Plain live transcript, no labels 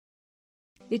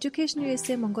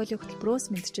EducationUSA Mongolia хөтөлбөрөөс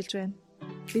мэдчилж байна.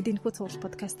 Бид энэхүү цуглал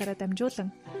подкастаараа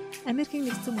дамжуулан Америкийн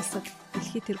нэгдсэн улсад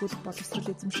дэлхийд тэргүүлэх боловсрол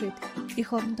эзэмшээд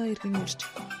их орондоо иргэн ирж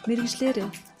мэргэжлэр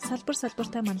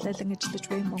салбартаа манлайлан ажиллаж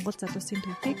буй Монгол залуусын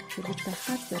түүхийг хүргэж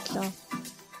байхаар зорилоо.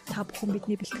 Та бүхэн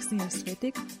бидний бэлтгэсэн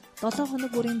явцуудыг 7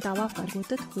 хоног бүрийн даваа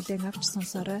гаргуудад хүлээн авч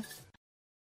сонсоорой.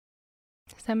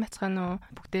 Сайн бацгаана уу?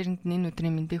 Бүгдээрэнд энэ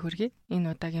өдрийн мэндийг хүргэе.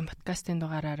 Энэ удаагийн подкастын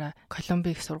дугаараараа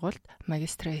Колумби их сургуульд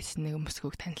магистрын хийсэн нэг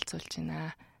өмсгөөг танилцуулж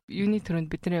байна. Юуны төрөнд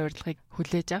бидний урилгыг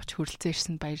хүлээж авч хүрэлцэн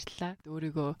ирсэнд баярлалаа.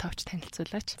 Өөрийгөө товч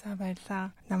танилцуулаач. За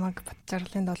баярлалаа. Намайг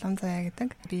Б.Дуламзаяа гэдэг.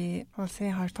 Би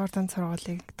улсын 2 дугаар дон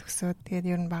сургуулийг төгсөөд тэгээд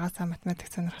ер нь багасаа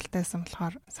математик сонирхолтой байсан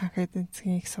болохоор санхүү эдийн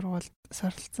засгийн их сургуульд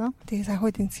суралцсан. Тэгээд санхүү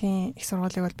эдийн засгийн их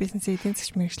сургуулийг бол бизнесийн эдийн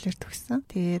засгийн мэргэжлэр төгссөн.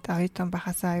 Тэгээд оюутан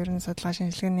багасаа ер нь судалгаа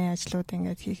шинжилгээний ажлууд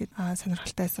ингээд хийхэд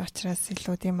сонирхолтой байсан учраас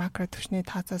илүү тийм макро түвшний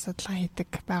тооцоо судалгаа хийдэг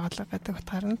байгууллага гэдэг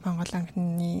утгаар нь Монгол анхны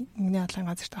мөнгөний олонний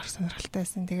газарт орох сонирхолтой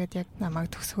байсан. Тэгээд яг намайг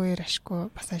төгсгөөр ашгүй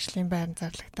бас ажлын байранд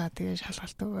зарлагтаа тэгээд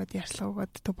шалгалт өгөөд ярьслага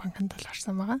өгөөд Төв банкнд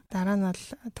орсон байгаа. Дараа нь бол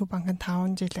Төв банкнд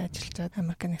 5 жил ажиллаж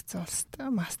Америк нэгдсэн улсад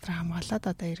мастер хамгаалаад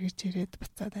одоо эргэж ирээд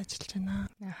буцаад ажиллаж байна.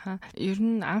 Ер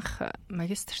нь анх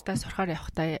магистртаа сурахаар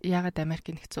явахдаа яагаад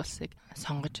Америкийн нэгдсэн улсыг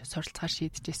сонгож суралцахаар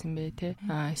шийдэжсэн бэ те?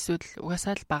 Эсвэл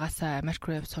угаасаа л багасаа Америк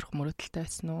руу явж сурах мөрөөдөлтэй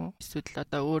байсан уу? Эсвэл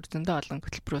одоо өөр зөндөө олон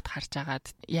хөтөлбөрүүд харж агаад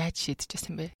яаж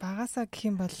шийдэжсэн бэ? Багасаа гэх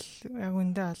юм бол яг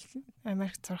үндэ бол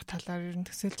Америкт сурах талаар ер нь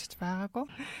төсөөлж байгаагүй.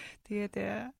 Тэгээд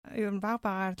ер нь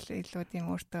багаар л илүү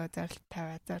тийм өөртөө зорилт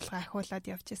тавиад зорилгоо ахиулаад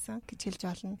явж исэн гэж хэлж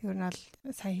болно. Ер нь бол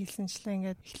сайн хэлсэнчлээ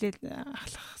ингээд эхлээд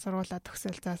ахлах сургуулаа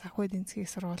төгсөөл за санхүү эдийн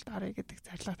засгийн сургуульд орё гэдэг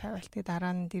зорилго тавиал. Тэгээд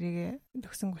дараа нь дэрийгэ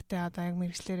төгсөнгөтэй одоо яг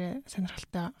мэргэжлэрээ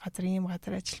сонирхолтой газар ийм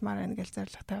газар ажилламаар байна гэж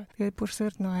зорилго тавиад. Тэгээд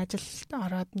бүрсээр нөгөө ажилд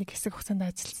ороод нэг хэсэг хугацаанд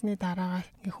ажилласны дараагаар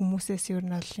ингээ хүмүүсээс ер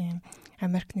нь бол ийм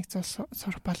Америк нэгдсэн улс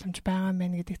сурах боломж байгаа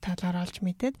мэн гэдэг талаар олж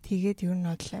мэдээд тэгээд ер нь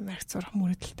бол Америкт сурах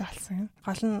мөрөдөлтөй болсон.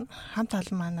 Гол нь хамт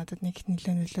олон маань надад нэг их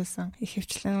нөлөөлсөн. Их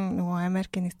хвчлэн нөгөө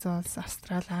Америкийн нэгдсэн улс,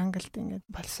 Австрали, Англид ингээд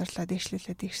боловсруулаад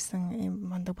иршлүүлээд ирсэн ийм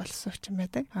мондог боловсруучсан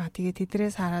байдаг. Тэгээд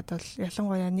тэдрээс хараад бол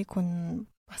ялангуяа нэг хүн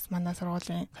бас манай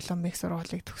сургуулийн Колумби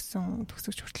сургуулийг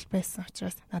төгсөж хүртэл байсан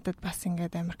учраас надад бас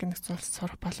ингээд Америк нэгдсэн улс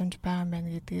сурах боломж байгаа юм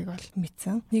байна гэдгийг бол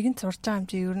мэдсэн. Нэгэнт сурж байгаа юм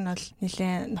чи ер нь бол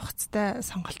нэлээд нухацтай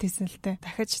сонголт хийсэн л дээ.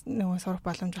 Дахиж нөгөө сурах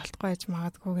боломж олдохгүй байж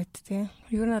магадгүй гэдэг тийм.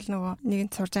 Ер нь бол нөгөө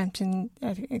нэгэнт сурж байгаа юм чи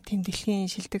тийм дэлхийн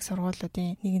шилдэг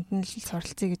сургуулиудын нэгэнд нь л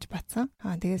суралцъя гэж батсан.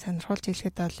 Тэгээд сонирхолж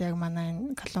хэлэхэд бол яг манай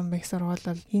энэ Колумби сургууль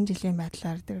бол энэ жилийн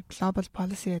байдлаар тэр Global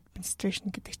Policy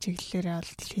Administration гэдэг чиглэлээрээ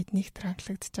бол дэлхийд нэгт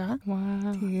ранглагдж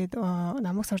байгаа. Тэгээд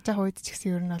намайг сурж байгаа үед ч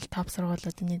гэсэн ер нь бол топ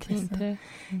сургуулиудын нэг байсан.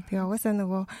 Тэгээ угаасаа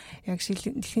нөгөө яг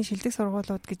дэлхийн шилдэг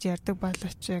сургуулиуд гэж ярьдаг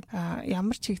боловч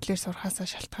ямар чиглэлээр сурахаасаа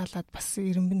шалтгаалаад бас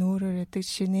ирэн бин өөрөөр яадаг.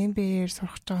 Жишээ нь MBA-ээр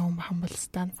сурах байгаа хүмүүс хам бол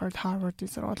Stanford, Harvard-ийн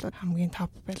сургуулиуд хамгийн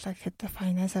топ байлаа гэхэд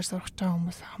finance-аар сурах байгаа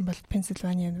хүмүүс хам бол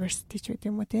Pennsylvania University ч гэдэг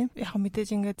юм уу тийм. Яг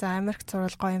мэдээж ингээд за Америкт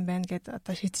сурвал гоё юм байна гэд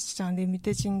одоо шийдчихэж байгаа. Тэгээ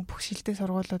мэдээж энэ бүх шилдэг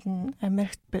сургуулиуд нь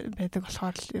Америкт байдаг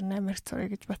болохоор л ер нь Америкт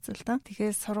сурах гэж батсан л да.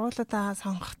 Тэгэхээр сургуулиудаа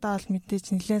сонгохдоо бол мэдээж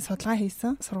нэлээд судалгаа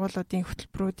хийсэн. Сургуулиудын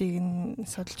хөтөлбөрүүдийг нь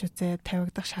судалж үзээд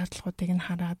тавигдах шаардлагуудыг нь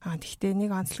хараад тэгтээ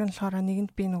нэг онцлог нь болохоор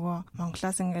нэгэнд би нөгөө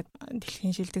Монголоос ингээд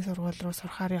дэлхийн шилдэг сургууль руу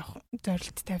сурахаар явах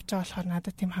зорилт тавьж байгаа болохоор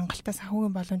надад тийм хангалттай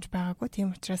санхүүгийн боломж байгаагүй.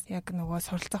 Тийм учраас яг нөгөө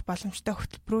суралцах боломжтой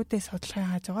хөтөлбөрүүдээ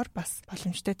судалгын хажуугаар бас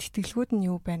боломжтой тэтгэлгүүд нь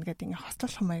юу байна гэдэг ингээд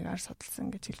хослуулах маягаар судалсан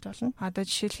гэж хэлж болно. Одоо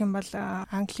жишээлх юм бол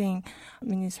Английн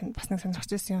миний бас нэг сонирхож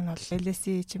байсан юм бол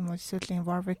LSE ч юм уу эсвэл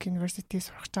Warwick University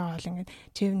сурах байгаа бол ингээд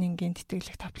Чевнингийн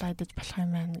тэтгэлэгт аплай хийж болох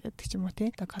юм байна гэдэг ч юм уу тий.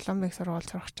 Одоо Колумби сургууль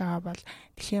сурах байгаа бол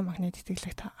дэлхийн банкны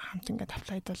тэтгэлэгт хамт ингээд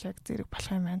аплай хийвэл яг зэрэг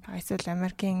болох юм байна. Эсвэл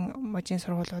Америкийн мужийн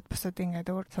сургуулиуд бусад ингээд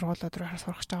өөр сургуулиуд руу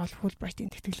сурах байгаа бол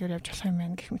Fulbright-ийн тэтгэлгээр явж болох юм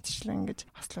байна гэх мэтчлэн ингээд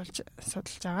хослуулж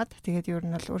судалж агаад тэгээд ер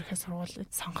нь бол өөрийнхөө сургуулийг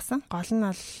сонгосон. Гол нь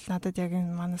бол надад яг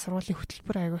энэ манай сургуулийн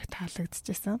хөтөлбөр аягүй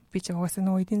таалагдчихсан. Би ч угаасаа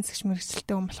нөгөө эдийн засгийн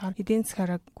мэргэжилтэй хүн болохоор эдийн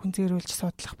засгаараа гүнзгийрүүлж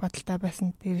судлах бодолтой байсан.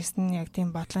 Дээрэс нь яг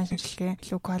тийм бодлон шинжилгээ,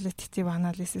 qualitative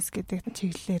analysis гэдэг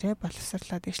чиглэлээрээ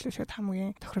боловсруулаад иршлүүлэхэд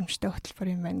хамгийн тохиромжтой хөтөлбөр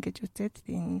юм байна гэж үзээд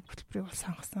энэ хөтөлбөрийг бол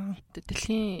сонгосон.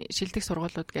 Дэлхийн шилдэг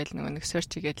сургуулиуд гэдэг нэг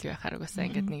search хийгээд л байхаар угаасаа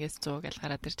ингээд 1-100 гэж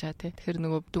гараад ирж байгаа тий. Тэгэхээр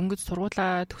нөгөө дөнгөж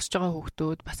сургуулаа төгсөж байгаа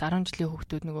хүүхдүүд бас 10 жилийн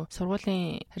хүүхдүүд нөгөө сургуулийн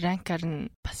ранкаар нь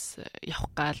бас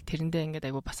явах гал тэрэндээ ингээд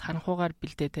айгу бас харанхуугаар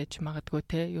бэлдээд байж магадгүй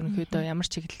тий. Ерөнхийдөө ямар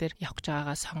чиглэлээр явах гэж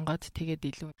байгаагаа сонгоод тэгээд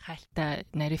илүү хайлтаа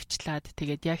наривчлаад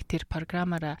тэгээд яг тэр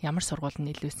програмаараа ямар сургууль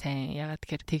нь илүү сайн ягаад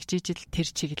тэгэхээр тэгжижил тэр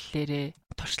чиглэлээрээ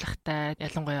туршлагатай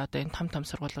ялангуяа одоо энэ том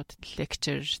сургуулиудад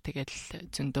lecture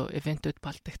тэгэл зөндөө ивентүүд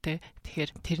болдог те.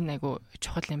 Тэгэхээр тэр айгу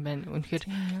чухал юм байна. Үнэхээр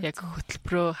яг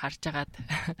хөтөлбөрөө харж агаад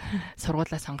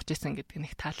сургуулаа сонгож исэн гэдэг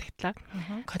нэг таалагдлаа.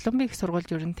 Колумбийн их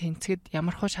сургуульд ер нь тэнцэгэд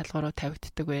ямар хөө шалгууруу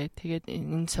тавигддаг вэ? Тэгээд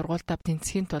энэ сургуультай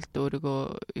тэнцэхийн тулд өөрийгөө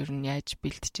ер нь яаж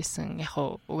бэлтжижсэн? Яг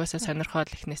угаасаа сонирхол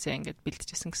ихнээсээ ингээд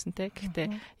бэлтжижсэн гэсэнтэй. Гэхдээ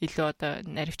илүү одоо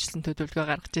наривчлсан төлөвлөгөө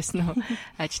гаргаж ирсэн үү?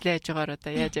 Ажлын хажуугаар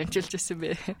одоо яаж амжилж ирсэн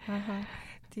бэ?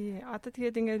 Тий, одоо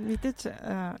тэгээд ингээд мэдээж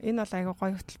энэ бол айгүй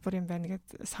гоё хөтөлбөр юм байна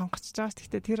гэд сонгочихж байгаа.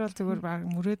 Гэхдээ тэр бол зүгээр баг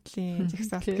мөрөөдлийн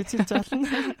жигсаалт гэж хэлж болно.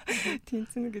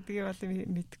 Тэнцэнэ гэдгийг бол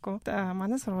мэдгүй.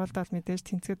 Манай сургуульд бол мэдээж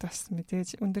тэнцэд бас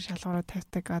мэдээж өндөр шалгуурууд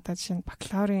тавьдаг. Одоо жишээ нь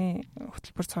бакалаврын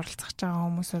хөтөлбөрт суралцах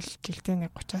байгаа хүмүүс бол жилдээ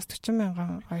 30-40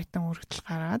 мянган оюутан өргөдөл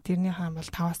гаргаад тэрний хаан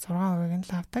бол 5-6% нь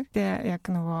л авдаг. Тэгээ яг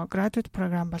нөгөө graduate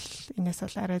program бол энэс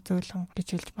бол арай зөөлөн гэж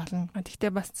хэлж болно.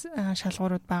 Гэхдээ бас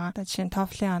шалгуурууд байгаа. Одоо жишээ нь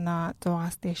TOEFL-ийн оноо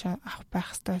 100-аас дээш авах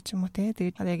байх хэрэгтэй ч юм уу те.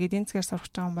 Тэгээд яг эдийн засгаар сурах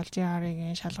гэж байгаа юм бол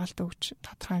GRE-гийн шалгалт өгч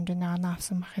тодорхой хэмжээний оноо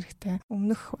авсан байх хэрэгтэй.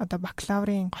 Өмнөх одоо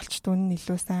бакалаврын голчт үнэ нь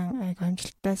илүү сайн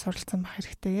амжилттай суралцсан байх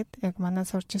хэрэгтэй гэд яг манай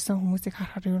сурч исэн хүмүүсийг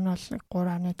харахаар ер нь бол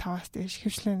 3.5-аас дээш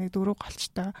хөвчлэн 4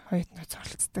 голчтой оюутнууд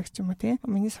суралцдаг ч юм уу те.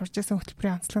 Миний сурч исэн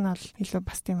хөтөлбөрийн онцлог нь бол илүү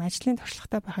бас тийм ажлын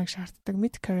туршлагатай байхыг шаарддаг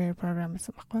mid career program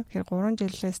гэсэн баггүй. Тэгэхээр 3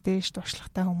 жилээс дээш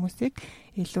туршлагатай хүмүүсийг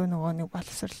илүү нөгөө нэг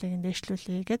боловсролыг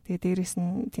дээшлүүлээ гэдэг. Тэгээд дээрэс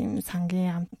нь тийм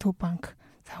сангийн төв банк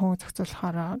санхүү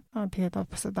зохицуулахаар тэгээд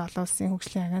бусад олон улсын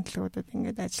хөгжлийн агентлагуудад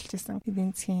ингээд ажиллаж исэн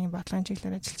эдийн засгийн бодлогын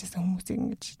чиглэлээр ажиллаж исэн хүмүүсийг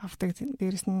ингэж авдаг.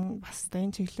 Дээрэс нь бас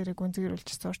энэ чиглэлээрээ гүнзгийрүүлж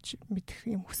сурч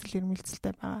мэдэх юм хүсэл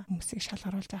эрмэлзэлтэй байгаа хүмүүсийг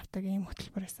шалгаруулж авдаг ийм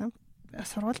хөтөлбөр байсан.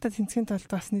 Сургуультай тэнцгийн тулд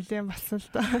бас нэлээд болсон л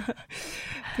да.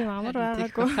 Тийм амар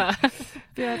байгаагүй.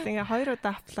 Би бол ингээ 2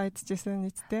 удаа аплайдчихсэн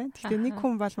нийтдээ. Гэхдээ нэг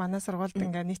хүн бол манай сургуульд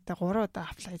ингээ нийтдээ 3 удаа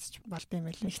аплайдж болд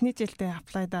юм байл. Эхний жилдээ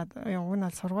аплайдаад уг нь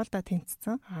бол сургуультай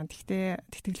тэнцсэн.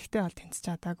 Гэхдээ тэтгэлэгтэй бол тэнцэж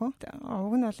чадаагүй.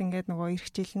 Уг нь бол ингээ нөгөө эх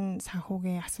жил нь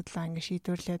санхүүгийн асуудлаа ингээ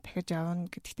шийдвэрлээд дахиж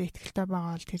явна гэдэгтээ итгэлтэй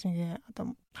байгаа бол тэр ингээ одоо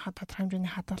тодорхой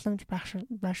хэмжээний хадгаламж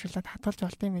байршуулад хадгалж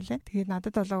болд юм билээ. Тэгээд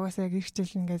надад бол угаасаа яг эх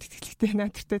жил ингээ тэтгэлэгтэй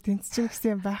найдвартай тэнцэж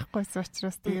гэсэн юм байхгүйсэн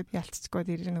учраас тэгээд ялцчихгүй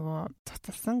дэр нөгөө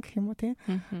цуцалсан гэх юм уу тийм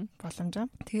боломжоо.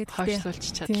 Тэгээд хойшлуулж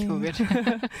чадлагүйгээр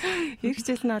эх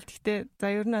жил нь бол гэхдээ за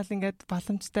ер нь бол ингээд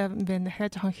боломжтой байна.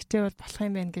 Дахиад жоохон хичээвэл болох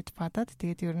юм байна гэж бодоод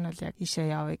тэгээд ер нь бол яг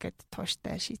ийшээ явъя гэд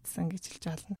тууштай шийдсэн гэж хэлж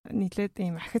байна. Нийлээд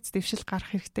ийм ахиц дэвшил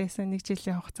гарах хэрэгтэй байсан 1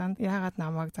 жилийн хугацаанд яагаад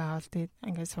намайг заавал тэгээд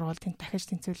ингээд сургуульд дахиж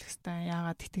тэнцвүүлэх хэрэгтэй.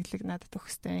 Яагаад тэтгэлэг надад өгөх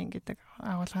хэрэгтэй гэдэг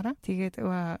агуулгаараа. Тэгээд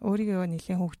өөрийгөө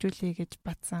нэлээд хөгжүүлэе гэж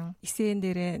батсан. Эсээн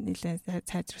дээрээ нэлээд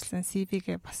сайжруулсан,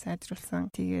 CV-гээ бас сайжруулсан.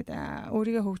 Тэгээд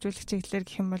өөрийгөө хөгжүүлэх чиглэлээр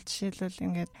гэх юм бол жишээлбэл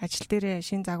ингээд ажил дээрээ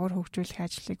шин загвар хөгжүүлэх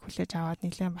ажлыг хүлээж аваад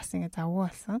нэлээд бас ингээд завгүй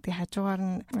болсон. Тэгээд хажуугаар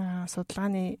нь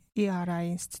судалгааны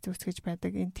ERI институт гэж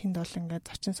байдаг. Энд тэнд бол ингээд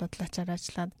зочин судлаачаар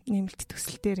ажиллаад нэмэлт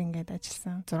төсөл дээр ингээд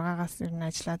ажилласан. 6-аас ер нь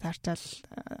ажиллаад харчаал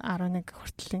 11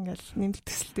 хүртэл ингээд нэмэлт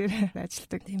төсөл дээр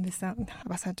ажилладаг тийм байсан.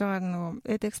 Бас хажуугаар нөгөө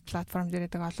edX платформ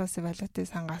дээр байдаг олон улсын валютын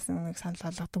сангаас нэг санал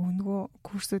болгодог өнгөө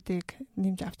курсуудыг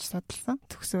нэмж авч судалсан.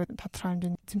 Төгсөөд тодорхой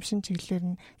хэмжээний эзэмшин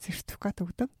чиглэлээр нь сертификат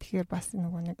өгдөг. Тэгэхээр бас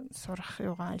нөгөө нэг сурах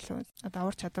юугаа илүү одоо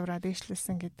ур чадвараа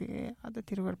дээшлүүлсэн гэдэг одоо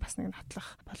тэрүүгээр бас нэг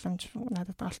нотлох боломж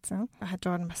надад олцсон.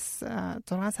 Хажуугаар нь бас 6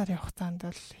 сарын хугацаанд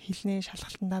бол хэлний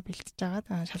шалгалтандаа бэлтэж агаад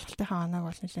шалгалтынхаа оноог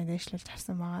бол нэлээд дээшлүүлж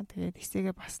авсан байгаа. Тэгээд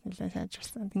эсээгээ бас нэлээд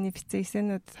сайжруулсан. Тэний бицээ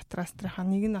эсэнүүд дотроос тэрхаа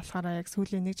нэг нь болохоор яг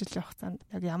сүүлийн 1 жилийн хугацаанд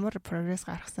яг ямар прогресс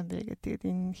гаргасан бэ гэдэг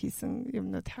энэ хийсэн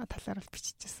юмнуудын талаар л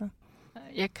биччихсэн.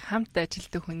 Яг хамт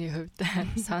ажилладаг хүний хувьд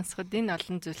сонсоход энэ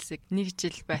олон зүйлсийг 1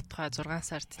 жил байтугай 6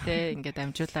 сард те ингээд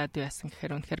амжуулаад яасан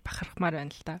гэхээр үнэхээр бахархмаар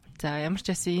байна л да. За ямар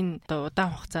ч байсан энэ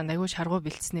удаан хугацаанд аягүй шаргуу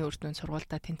бэлтсэний үр дүн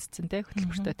сургуультай тэнцсэн те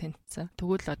хөтөлбөртөө тэнцсэн.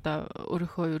 Тэгвэл одоо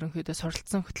өөрийнхөө ерөнхийдөө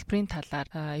суралцсан хөтөлбөрийн талаар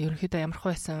ерөнхийдөө ямар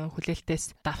байсан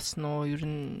хүлээлтээс давсан уу? Ер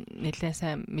нь нэлээд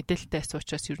сайн мэдээлэлтэй байсан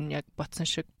учраас ер нь яг ботсон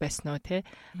шиг байсан уу те?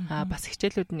 Бас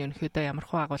хичээлүүд нь ерөнхийдөө ямар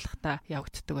хуу агуулгатай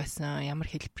явагддаг байсан? Ямар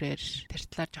хэлбэрээр тэр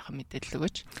талаар жоохон мэдээлэл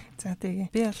өгөөч. За тэгээ.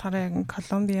 Би болохоор яг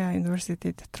Columbia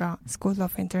University дотор School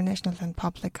of International and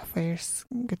Public Affairs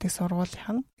гэдэг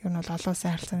сургуулийн ер нь бол олон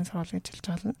улсын харилцааны сургууль гэж хэлж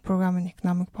байна. Program in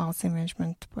Economic Policy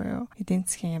Management буюу эдийн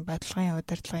засгийн бодлогын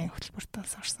удирдлагын хөтөлбөртөө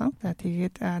сурсан. За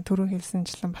тэгээд түрүү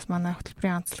хэлсэнчлэн бас манай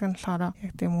хөтөлбөрийн онцлог нь болохоор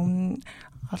яг тийм өмнө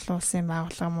олон улсын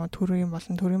байгууллага муу төрийн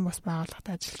болон төрийн бус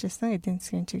байгууллагад ажиллаж байсан. Эдийн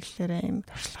засгийн чиглэлээр ийм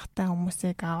туршлагатай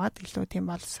хүмүүсийг аваад илүү тийм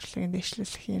боловсролыг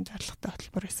дэвшлүүлэх ийм зорилготой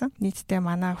хөтөлбөр байсан. Нийтдээ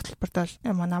манай хөтөлбөрт бол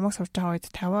намайг сурж байгаа үед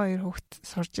 52 хүүхэд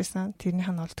сурж исэн. Тэрнийх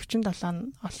нь бол 47 олон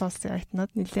улсын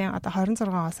оюутнууд нэлээд одоо 26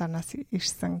 улсаас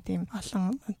ирсэн тийм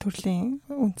олон төрлийн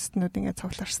үндэстнүүд ингээд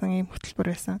цугларсан ийм хөтөлбөр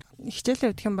байсан.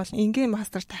 Хичээлээ өгөх юм бол энгийн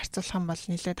мастертай харьцуулах юм бол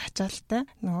нэлээд ачаалттай.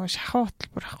 Нөгөө шахуу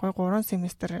хөтөлбөр ахгүй 3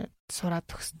 семестр сураад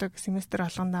төгсдөг. Семестр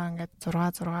болгондоо ингээд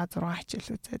 6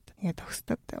 хичээл үзээд ингээд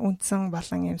төгсдөг. Үндсэн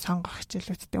болон ийм сонгох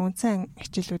хичээлүүдтэй. Үндсэн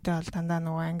хичээлүүдээ бол дандаа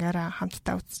нөгөө ангиараа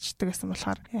хамтдаа үзчихдэг гэсэн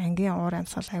болохоор ангийн уур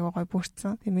амьсгал аягүй гой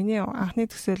бүрдсэн. Тэгээ миний анхны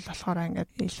төсөөл болохоор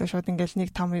ингээд илүү шууд ингээд нэг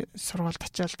том сургуульд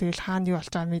очиод тэгэл хаана юу болж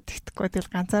байгааг мэддэхгүй.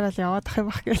 Тэгэл ганцаараа л яваад ах юм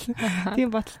бах гэл.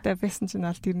 Тийм бодолтой байсан чинь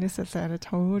бол тэрнээс л арай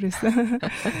жоохон өөр байсан.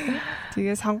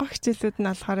 Тэгээ сонгох хичээлүүд нь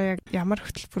болохоор яг ямар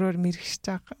хөтөлбөрөөр мэрэгч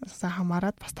байгаа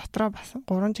хамаарат бас дотроо бас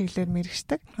 3 чиглэлээр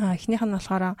мэрэгчдэг. Эхнийх нь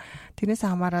болохоор тэрнээс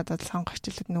хамаарат бол сонгох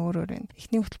хичээлүүд нь өөр байна.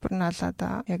 Эхний хөтөлбөр нь бол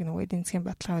одоо яг нөгөө эдийн засгийн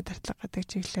бодлогын удирдлага гэдэг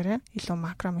чиглэлээр илүү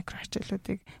макро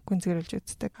хичээлүүдийг гүнзгийрүүлж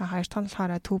үздэг. Хоёр дахь нь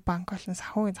болохоор төв банк болон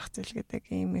санхүүгийн зах зээл гэдэг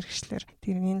ийм мэрэгчлэр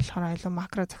тэрний нь болохоор илүү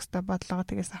макро зохистой бодлого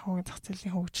тэгээ санхүүгийн зах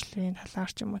зээлийн хөгжлийн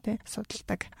талаар ч юм уу тий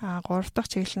судалдаг. Гурав дахь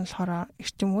чиглэл нь болохоор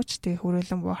эрчим хүч тэгээ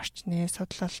хүрээлэн буу орчны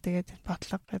судлал тэгээд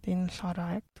бодлого гэдэг энэ болохоор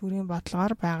яг төрийн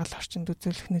бодлогоор байгаль орчинд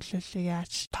үзүүлэх нөлөөллийг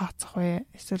яаж тооцох вэ?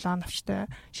 Эсвэл оновчтой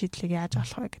шийдлийг яаж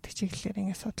олох вэ гэдэг чиглэлээр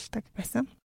ингэ судалдаг байсан.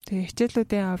 Тэгээ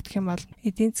хичээлүүдийн хувьд гэх юм бол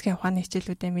эдийн засгийн ухааны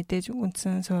хичээлүүдээ мэдээж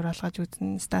үндсэн суурь олгож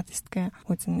үзэн, статистикийн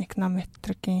үзэн,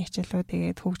 эконометрикийн хичээлүүд,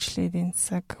 тэгээд хөгжлийн эдийн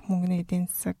засаг, мөнгөний эдийн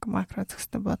засаг, макро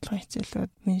зохистой бодлогын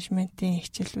хичээлүүд, менежментийн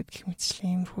хичээлүүд гэх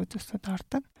мэтчлэн иймэрхүү зүйлсүүд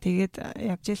ордог. Тэгээд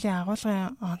яг жилийн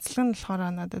агуулгын онцлог нь болохоор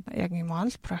надад яг ийм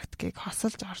онл практикийг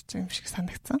хосолж орж юм шиг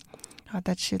санагдсан.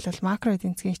 Одоо жишээлбэл макро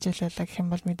эдийн засгийн хичээлээ гэх юм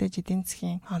бол мэдээж эдийн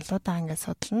засгийн онлуудаа ингээд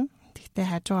судална. Тэгтээ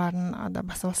хажуугаар нь одоо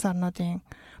бас улс орнуудын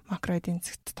макро эдийн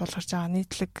засгт тулгарч байгаа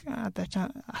нийтлэг одоо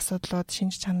асуудлууд,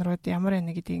 шинж чанарууд ямар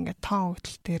байна гэдгийг ингээд тоон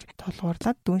өгдөлтөөр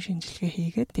тулгуурлаад дүн шинжилгээ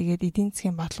хийгээд тэгээд эдийн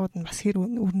засгийн бодлогууд нь бас хэр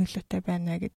үр нөлөөтэй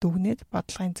байна гэд дүгнээд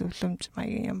бодлогын зөвлөмж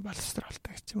маягийн юм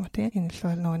боловсруулдаг ч юм уу тийм. Энэ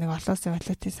л нөгөө нэг олон улсын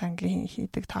валютын сангийн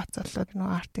хийдэг тооцоололууд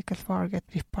нөгөө article 4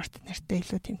 гэдэг репорт нэртэй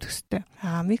илүү тийм төстэй.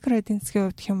 Микро эдийн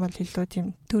засгийн хувьд гэх юм бол илүү тийм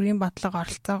төрийн бодлого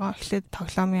оролцоогоо эхлээд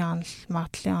тоглоомын онол,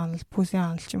 магадлалын онол, пүүсийн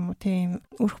онол ч юм уу тийм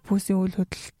өрх пүүсийн үйл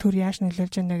хөдлөл төр яаж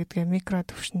нөлөөлж байна гэдгээ микро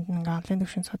төвшөнд ингээ онлайн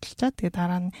төвшөнд судалчаад тэгээ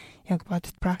дараа нь яг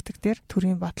бодит практик дээр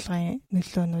төрийн бодлогын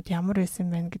нөлөөнүүд ямар байсан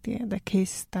бэ гэдгийг одоо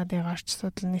кейс стадигаар ч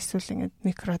судлана, эсвэл ингээ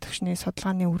микро төвшний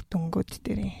судалгааны үр дүнгууд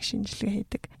дээр шинжилгээ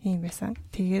хийдэг юм байсан.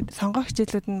 Тэгээд сонгох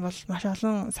хичээлүүд нь бол маш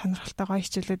олон сонирхолтой гоё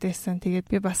хичээлүүд байсан. Тэгээд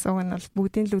би бас уг нь бол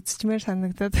бүгдийг л үзчихмээр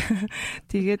санагдаад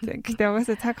тэгээд гэхдээ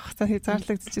угаасаа цаг хугацаанд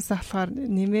хязгаарлагдчихсан болохоор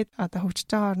нэмээд одоо хөгжиж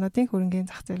байгаа орнуудын хөрөнгөний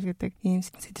зах зээл гэдэг ийм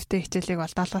сэдвтэй хичээлийг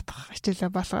бол 70 дахь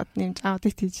хичээлээ болгоод нэмж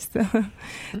аудит хийжсэн.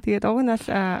 Тэгээд уг нь бол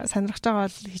сонирхож байгаа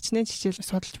бол хичнээн хичээл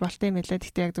судалж болт юм байлаа.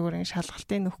 Гэхдээ яг зүгээр ингэ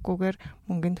шалгалтын нөхгүйгээр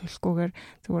мөнгөнд төлөхгүйгээр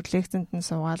зүгээр лекцэнд нь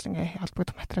суугаал ингээ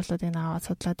холбогдох материалуудыг аваад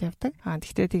судлаад явдаг.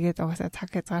 Гэхдээ тэгээд угаасаа цаг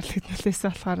хязгаарлагднаас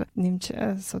болохоор нэмж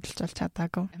судалж болж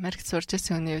чадаагүй. Америкт сурж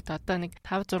байсан хүний үед одоо нэг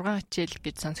 5-6 хичээл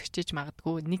гэж сонсогчиж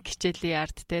магадгүй. Нэг хичээлийн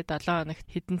ард те 7 хоногт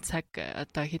хэдэн цаг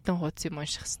одоо хэдэн хуудас юм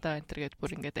унших хэвээр энэ төр гээд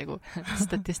бүр ингээд айгу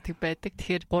статистик байдаг.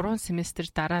 Тэгэхээр 3 семестр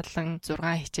дараалан 6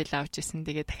 хичээл авч исэн.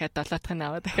 Тэгээд дахиад 7 дахь нь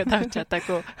аваад дахиад авч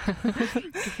чадаагүй.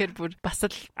 Тэгэхээр бүр бас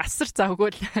л асар завгүй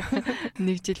л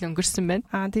нэг жил өнгөрсөн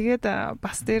байна. Тэгээд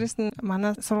бас дээрэс нь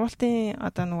манай сургуулийн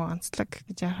одоо нөгөө онцлог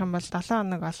гэж ярих юм бол 7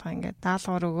 хоног болгоо ингээд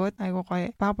даалгавар өгөөд айгу гоё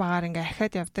багаар ингээд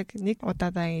ахиад явдаг. Нэг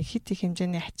удаадаа хит их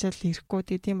хэмжээний ачаал ирэхгүй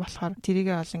тийм болохоор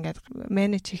тэрийгээ бол ингээд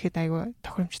менеж хийхэд айгу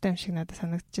тохиромжтой юм шиг надад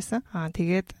санагдчихсан.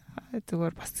 Тэгээд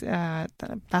зүгээр бас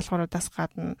даалгавруудаас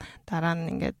гадна дараа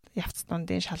нь ингээд явц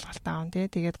дундын шалгалт аав тий.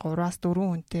 Тэгээд 3-4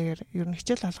 хүнтэйгээр ер нь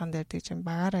хичээл болгон дээр тийм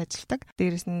багаар ажилладаг.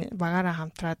 Дээрээс нь багаараа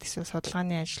хамтраад эсвэл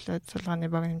судалгааны ажлууд, судалгааны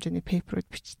баг хэмжээний пейперүүд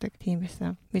бичдэг. Тийм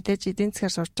байсан. Мэдээж эдийн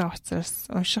засгаар сурж байгаа учраас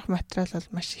унших материал бол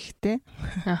маш ихтэй.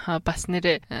 Бас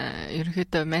нэрээ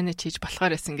ерөнхийдөө менеж хийж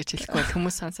болохоор байсан гэж хэлэхгүй бол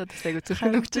хүмүүс сонсоод бас айгу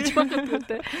зүрхэн өгчөж байгаа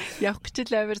гэдэг. Явах гэж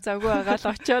л амир завгүй байгаа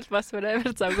л очиод бас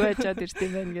амир завгүй хажаад ирд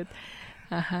юм байна гэд.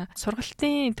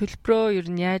 Сургалтын төлбөрөө ер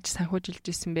нь яаж санхүүжилж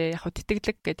исэн бэ? Яг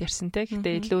тэтгэлэг гэдээ ярьсантэй.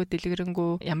 Гэхдээ илүү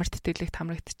дэлгэрэнгүй ямар тэтгэлэгт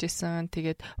хамрагдчихсэн.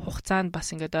 Тэгээд хугацаанд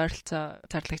бас ингээд ойролцоо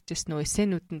зарлагдчихсэн нөө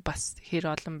эсэнүүд нь бас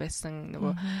хэр олон байсан.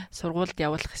 Нөгөө сургуульд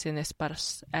явуулах эсэнээс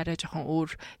бас арай жоохон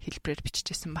өөр хэлбэрээр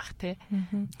биччихсэн баг тий.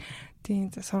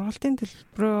 Тийм сургалтын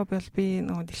төлбөрөө бол би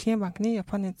нөгөө Дэлхийн банкны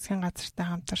Японы засгийн газартай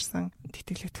хамтарсан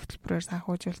тэтгэлэг төлбөрөөр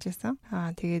санхүүжүүлж байсан.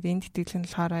 Тэгээд энэ тэтгэлэг нь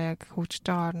болохоор яг хөгжиж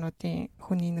байгаа орнуудын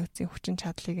хүний нөөцийн хүчин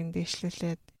чадлыг нь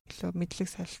дээшлүүлээд төлөө мэдлэг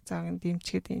солилцоог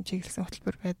дэмжихэд энэ чиглэсэн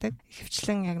хөтөлбөр байдаг.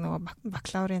 Ихэвчлэн яг нөгөө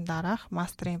бакалаврын дараах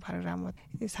мастрын програмууд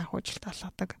санхүүжилт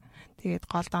олгодог. Тэгээд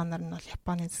гол донор нь бол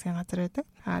Японы засгийн газар байдаг.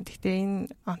 Гэхдээ энэ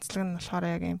онцлог нь болохоор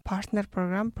яг ийм partner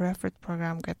program, preferred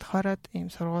program гэдэг 20-од ийм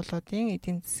сургуулиудын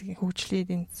эдийн засгийн хөгжлийн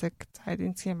эдийн засаг,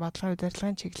 эдийн засгийн бодлогын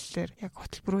удирдлагын чиглэлээр яг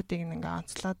хөтөлбөрүүдийг ингээ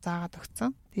онцлоод заагаад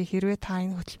өгсөн. Тэгээ хэрвээ та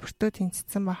энэ хөтөлбөртөө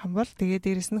тэнцсэн бахан бол тэгээ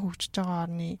дээрэс нь хөгжиж байгаа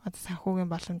орны одоо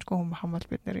санхүүгийн боломжгүй хүн бахан бол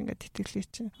бид нэр ингээд тэтгэлээ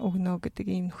чинь өгнө гэдэг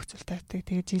ийм нөхцөл тавьдаг.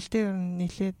 Тэгээ жилдээ ер нь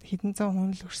нэлээд хэдэн зуун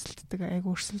хүн л өрсөлддөг,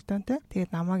 айгу өрсөлдөөнтэй.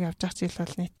 Тэгээд намайг явж ах жил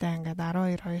бол нийтдээ ингээд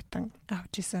 12 оюутан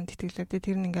авч исэн тэтгэлээ.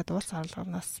 Тэр нь ингээд улс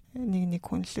орлогоноос нэг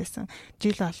хүнлээсэн.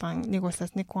 Жил болгон нэг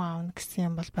улсаас нэг хүн аавна гэсэн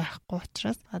юм бол байхгүй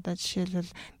учраас одоо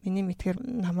жишээлбэл миний мэдхээр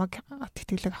намайг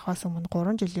тэтгэлэг авахаас өмнө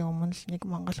 3 жилийн өмнө л нэг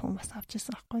монгол хүн бас авч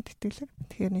исэн байхгүй тэтгэлэг.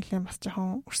 Тэгэхээр нэлээд бас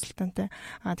жоохон өрсөлдөөнтэй.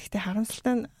 Гэхдээ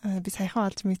харамсалтай нь би саяхан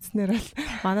олж мэдснээр бол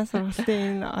манай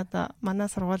сургуулийн манай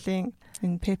сургуулийн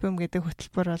энэ PPM гэдэг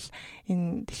хөтөлбөр бол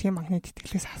энэ дэлхийн банкны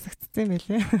тэтгэлгээс хасагдсан юм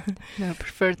байлээ.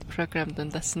 Preferred program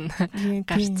дундаас нь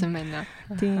гарцсан байна.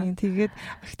 Тийм. Тэгээд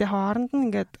гэхдээ хооронд нь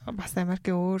ингээд бас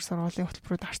Америкийн өөр сургуулийн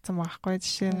хөтөлбөрүүд харсан байхгүй.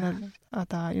 Жишээ нь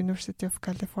University of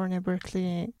California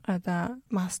Berkeley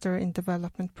Master in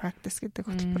Development Practice гэдэг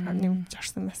хөтөлбөрөөр нэмж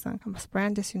орсон байсан. Бас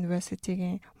Brandeis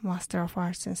University-гийн Master of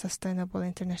Arts in Sustainable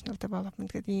International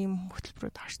Development гэдэг ийм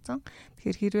хөтөлбөрүүд харсан.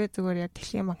 Тэгэхээр хэрвээ зүгээр яг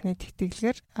дэлхийн банкны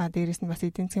тэтгэлгээр дээрээс нь бас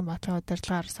эдийн засгийн бодлогын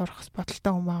удирдлагаар сурах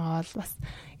бодолтой хүн байгаа бол бас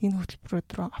энэ хөтөлбөрүүд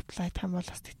рүү apply хийх юм бол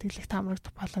бас тэтгэлэг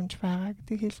таамрагдах боломж байгаа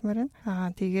гэдгийг хэлмээр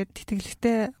байна. Тэгээд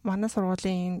тэтгэлэгтэй манай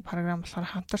сургуулийн энэ програм болохоор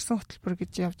хамтарсан хөтөлбөр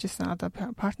гэж явж исэн.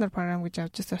 Partner program гэж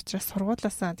явж исэн учраас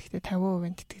сургуулиасаа тэгтээ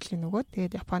 50% тэтгэлгийг нөгөөд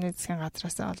тэгээд Японы засгийн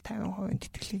газраас бол 50%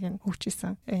 тэтгэлгийг нь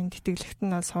өгчээсэн. Энэ тэтгэлэгт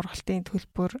нь бол сургалтын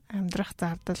төлбөр, амьдрах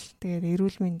зардал, тэгээд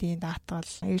эрүүл мэндийн даатгал,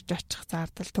 ирж очих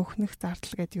зардал, төхнөх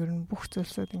зардал гэдэг ер нь бүх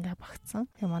зүйлсүүд ингээ багтсан.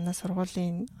 Тэгээд манай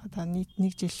сургуулийн нийт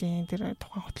 1 жилийн тэр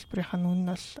тухайн хөтөлбөрийн үнэ нь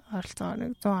бол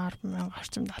ойролцоогоор 110,000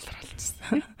 орчим доллар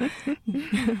болчихсон.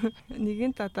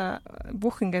 Нэгэнт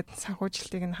бүх ингээд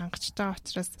санхүүжилтийг нь хангачж байгаа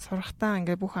учраас сургахтаа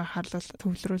ингээд бүх анхаарлал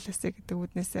төвлөрүүлээсэй гэдэг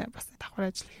үднээсээ бас давхар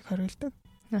ажил хийх хориулдаг.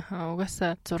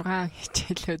 Угаасаа 6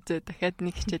 хичээл үзээ дахиад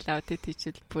нэг хичээл аудит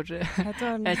хичээл бүр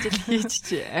ажил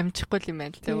хийж амжихгүй юм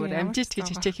байна л да. Өөр амжиж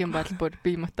гэж хичээх юм бол бүр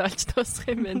би мотоолж дуусах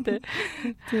юм байна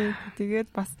те.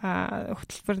 Тэгээд бас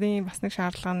хөтөлбөрийн бас нэг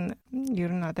шаардлага нь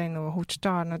ер нь энэ нөгөө хөгжиж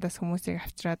байгаа орнуудаас хүмүүсийг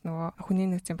авчираад нөгөө хүний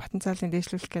нөөцийн потенциалыг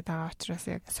дээшлүүлэх гэдэг байгаа учраас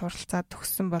яг суралцаад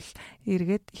төгссөн бол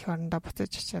эргээд их орондоо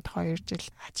буцаж очиад 2 жил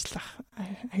ажиллах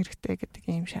хэрэгтэй гэдэг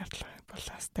ийм шаардлага бол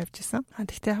бас тавьжсэн.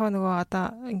 Тэгтээ яг нөгөө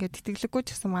ингээд тэтгэлэггүй ч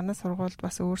гэсэн манай сургуульд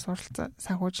бас өөр суралцсан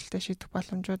санхүүжилттэй шийдэх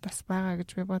боломжууд бас байгаа гэж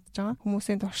би бодож байгаа.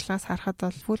 Хүмүүсийн туршлагаас харахад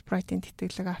бол Fulbright-ийн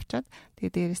тэтгэлэг авчаад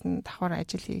тэгээд дээрэс нь давхар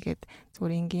ажил хийгээд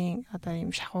зүгээр энгийн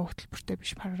ийм шахуу хөтөлбөртэй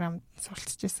биш програмд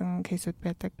суралцж исэн кейсүүд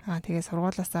байдаг. Тэгээд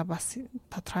сургуулиасаа бас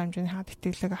тодорхой хэмжээний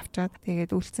тэтгэлэг авчаад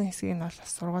тэгээд үлдсэн хэсгийг нь бол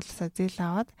сургуулиасаа зээл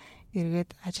аваад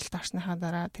эргээд ажилд орсныхаа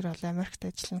дараа тэр бол Америкт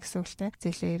ажиллана гэсэн үгтэй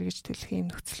зээлээ эргэж төлөх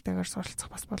юм нөхцөлтэйгээр суралцах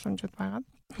бас боломжууд байгаа.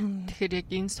 Тэгэхээр яг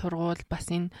энэ сургууль бас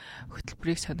энэ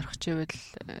хөтөлбөрийг сонирхож ивэл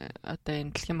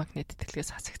энэ дэлхийн банкны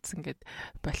тэтгэлгээс хасагдсан гэд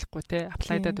болохгүй те.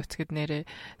 Apply-дад үцгэд нэрээ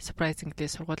surprisingly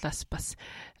сургуулаас бас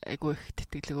айгүй их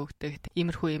тэтгэлэг өгдөг.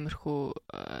 Иймэрхүү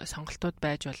сонголтууд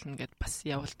байж болно гэд бас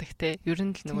явуулдаг те. Ер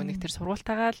нь л нөгөө нэг тэр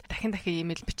сургуультайгаа л дахин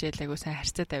имэйл бичээл айгүй сайн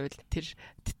харьцаа тавил тэр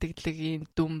тэтгэлгийн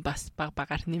дүн бас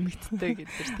багаар нэмэгддэг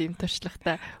гэдэг тийм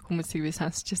туршлагатай хүмүүсийг би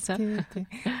сонсч байсан.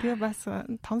 Тэгээ бас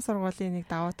том сургуулийн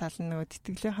нэг давуу тал нь нөгөө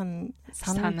тэтгэлийнхэн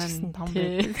санаанд том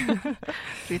байдаг.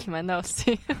 Тэгэл манай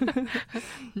улсын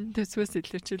төсвөөс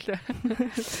илүүчлээ.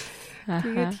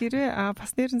 Тэгээд хэрвээ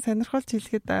бас нэрэн сонирхолж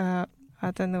хэлэхэд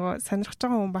нөгөө сонирхож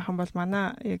байгаа хүн бахан бол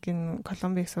манай яг энэ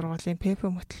Колумбийн сургуулийн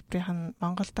PPM хөтөлбөрийн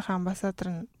Монгол дахь амбассадор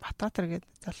нь Батбаатар гэдэг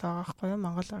залуу байгаа байхгүй юу?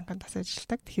 Монгол банкнд бас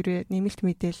ажилладаг. Хэрвээ нэмэлт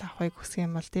мэдээлэл авахыг хүсэх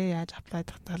юм бол яаж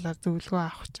аплайдах талаар зөвлөгөө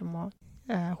авах ч юм уу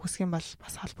хүсэх юм бол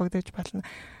бас холбогдож болно.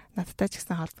 Надтай ч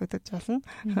гэсэн холбогдож болно.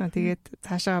 Тэгээд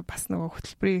цаашаа бас нөгөө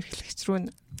хөтөлбөрийн эрхлэгч рүү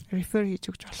рефер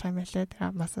хийж өгч болох юм байлаа. Тэр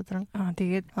амбассадор.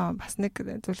 Тэгээд бас нэг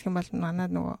зөвлөх юм бол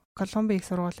манай нөгөө Колумбийн их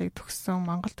сургуулийг төгссөн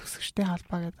Монгол төгсөгчдийн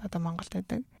холбоо гэдэг Монголд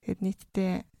байдаг. Тэгээд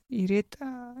нийтдээ 90-ад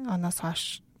оноос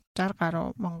хойш 60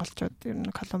 гаруй монголчууд ер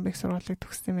нь Колумбийн сургуулийг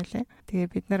төгссөн байлээ. Тэгээ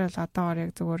бид нар бол одоогоор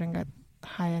яг зүгээр ингээд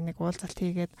хаяа нэг уулзалт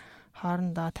хийгээд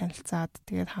хоорондоо танилцаад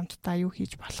тэгээд хамтдаа юу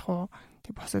хийж болох уу?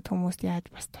 Тэг босод хүмүүст яаж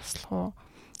бас туслах уу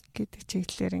гэдэг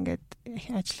чиглэлээр ингээд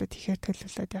ажлууд ихээр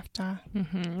төлөвлөд явж байгаа.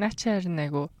 Наачаар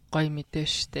айгу гоё мэдээ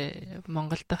штэ.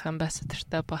 Монгол дахь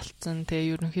амбассадортай болцсон.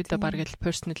 Тэгээ ерөнхийдөө баг л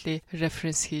personally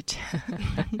reference хийж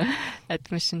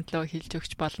admission лөө хийж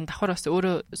өгч болон давхар бас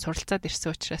өөрөө суралцаад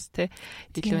ирсэн учраас те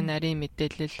илүү нарийн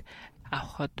мэдээлэл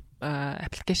авахд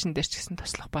аппликейшн дээр ч гэсэн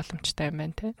туслах боломжтой юм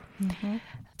байна те.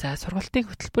 За сургалтын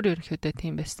хөтөлбөр ерөнхийдөө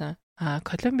тийм байсан.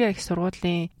 Колумбия их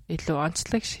сургуулийн илүү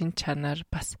онцлог шин чанар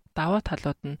бас даваа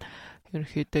талууд нь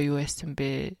ерөнхийдөө юу байсан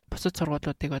бэ? Бусад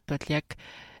сургуулиудыг бодвол яг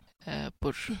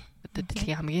бүр одоо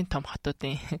дэлхийн хамгийн том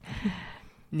хотуудын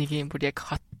нэг юм бүр яг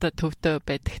хоттой төвтэй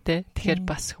байдаг те. Тэгэхээр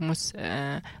бас хүмүүс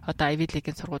одоо Ivy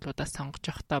League-ийн сургуулиудаас сонгож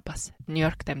явахдаа бас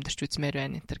Нью-Йоркт амьдарч үзмээр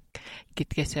байна энэ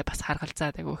гэдгээсээ бас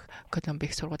харгалзаад агиох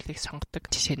Колумбик сургуулийг сонгодог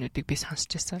жишээнүүдийг би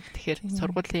сонсч байсан. Тэгэхээр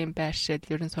сургуулийн байршил,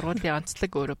 ер нь сургуулийн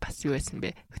онцлог өөрөө бас юу байсан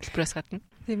бэ? Хөтөлбөрөөс гадна.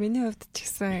 Тэгээ миний хувьд ч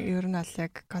гэсэн ер нь бол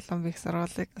яг Колумбик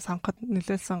сургуулийг сонгоход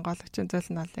нөлөөлсөн гол хүчин зүйл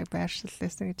нь бол яг байршил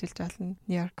байсан гэж хэлж байна.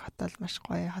 Нью-Йорк хот бол маш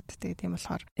гоё хот. Тэгээ тийм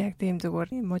болохоор яг тийм зүгээр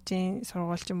мужийн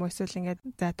сургууль ч юм уу эсвэл ингээд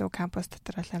зайдуу кампус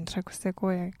дотор амьдрахыг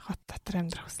хүсээгүй, яг хот дотор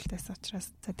амьдрах хүсэлтэйсэн учраас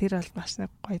за тэр бол маш нэг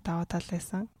гоё даваа тал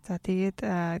байсан. За тэгээд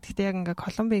гэхдээ яг ингээд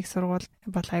Колумбик сургууль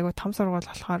бол айгүй том сургууль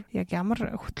болохоор яг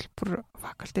ямар хөтөлбөр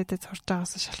факультетэд сурж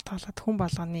байгаас шалтгаалаад хүн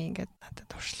болгоны ингээд надад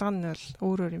туршлага нь бол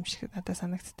өөр юм шиг надад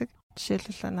санагддаг.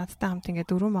 Жишээлбэл надтай хамт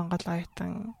ингээд 4 монгол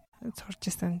оюутан сурч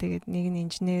ирсэн. Тэгээд нэг нь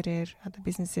инженерээр, одоо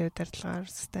бизнесийн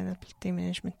удирдлагаар, sustainability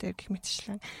management-ээр гэх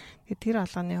мэтчлэн. Тэгээд тэр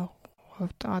алганы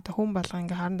хувьд одоо хүн болго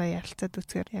ингээ хаандаа ярилцаад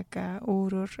үзэхээр яг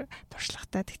өөрөөр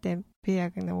туршлагатай. Гэхдээ би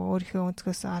яг нөгөө өөрийнхөө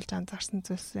өнцгөөс олж анзаарсан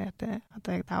зүйлсээ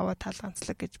одоо яг даваа тал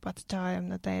ганцлаг гэж бодож байгаа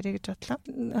юмнуудаа ярих гэж бодлоо.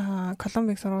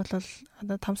 Колумбик сургууль бол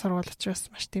одоо том сургууль учраас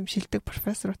маш тийм шилдэг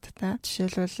профессоруудтай.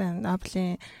 Жишээлбэл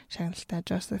Нобелийн шагналтай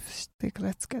Жозеф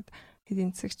Стиглиц гэдэг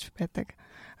эдийн засагч байдаг.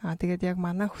 Тэгээд яг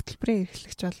манай хөтөлбөрийн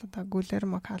эрхлэгч бол одоо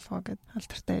Гулермо Калво гэдэг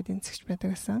алдартай эдийн засагч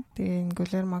байдаг гэсэн. Тэгээ энэ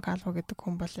Гулермо Калво гэдэг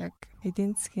хүн бол яг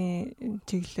эдийн засгийн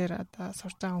чиглэлээр одоо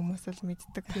сурж байгаа хүмүүс л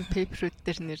мэддэг. Пейперүүд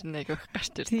дээр нэр нь агиох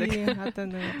гарч ирдэг. Тийм одоо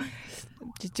нэг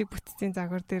жижиг бүтцийн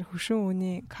загвар дээр хөшүүн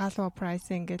үний Калво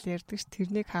прайсинг гэж ярьдаг ш.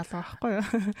 Тэрний Калво байхгүй юу?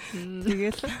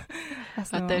 Тэгэл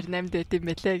одоо 8 дэд юм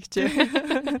бэлээ гэж.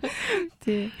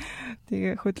 Тийм.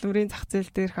 Тэгээ хөтөлбөрийн зах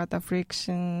зээл дээрх одоо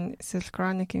friction,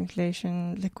 chronic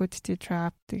inflation, liquidity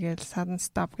trap, тэгэл sudden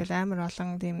stop гэл амар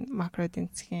олон тийм макро эдийн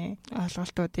засгийн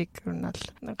ойлголтуудыг ер нь бол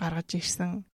гаргаж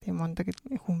ирсэн тийм мундаг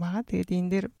хүн байгаа. Тэгээд энэ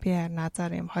дээр би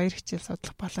назар юм 2 хичээл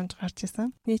судлах боломж гарч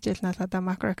ирсэн. Нийтдээ нь одоо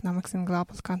macroeconomics in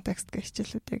global context гэх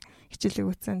хичээлийг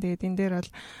үзсэн. Тэгээд энэ дээр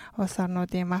бол улс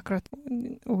орнуудын макро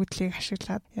өгөгдлийг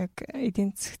ашиглаад яг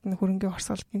эдийн засгт нь хөрөнгөний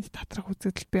орсголтынд татрах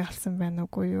үзэгдэл бий болсон байна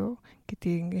уугүй юу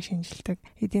гэдгийг ингээ шинжилдэг.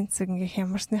 Эдийн засаг ингээ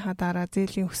хямарсныхаа дараа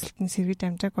зээлийн өсөлт нь сэргэж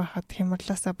амжааг байхад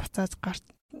хямарлаасаа буцааж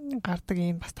гардаг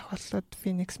ийм бас тохиолдлууд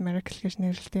Phoenix Miracle гэж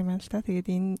нэрлэдэг юм байна л да. Тэгээд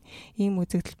энэ ийм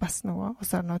үзэгдэл бас нөгөө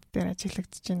улс орнууд дээр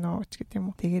ажиглагдаж байна уу ч гэдэг юм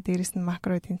уу. Тэгээд дээрэс нь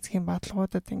макро эдийн засгийн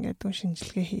бодлогуудад ингээд дүн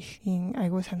шинжилгээ хийх ийм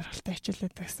айгүй сонирхолтой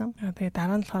хичээлүүд байсан. Тэгээд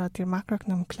дараа нь болохоор тэр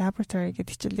macroeconomic laboratory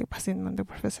гэдэг хичээлийг бас энэ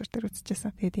мундаг профессор дээр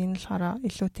үзчихсэн. Тэгээд энэ болохоор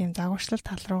илүү тийм загварчлал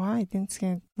тал руугаа эдийн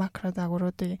засгийн макро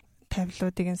загваруудыг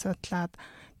тавилуудыг нь судлаад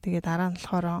тэгээд дараа нь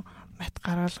болохоор мат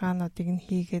гаргалгаануудыг нь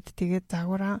хийгээд тэгээд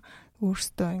загвараа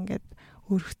өөрсдөө ингээд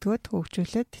өргөтгөөд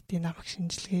хөгжүүлээд динамик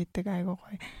шинжилгээ хийдэг айгуу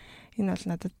гоё. Энэ бол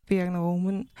надад би яг нөгөө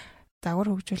өмнө загвар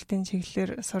хөгжүүлэлтийн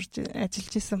чиглэлээр сурж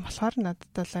ажиллаж исэн болохоор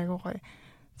надад бол айгуу гоё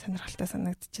сонирхолтой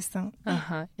санагдчихсан.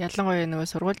 Ялангуяа нөгөө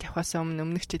сургууль явахаас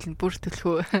өмнөх жилд бүр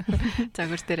төлхөө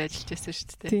загвар дээр ажиллаж байсан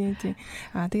шүү дээ. Тийм.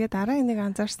 Тэгээд дараа нэг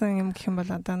анзаарсан юм гэх юм бол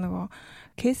одоо нөгөө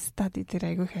case study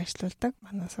дээр айгүй их ажиллаулдаг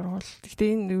манай сургууль.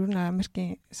 Гэхдээ энэ ер нь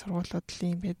Америкийн сургуулиуд л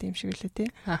юм байд юм шиг үлээ тий.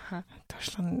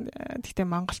 Туршлага нь гэхдээ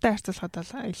Монголтой харьцуулахад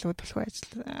бол илүү төлхөө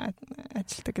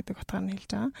ажилладаг гэдэг утгаар нь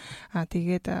хэлж байгаа.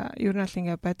 Тэгээд ер нь бол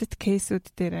ингээ бодит кейсүүд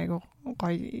дээр айгүй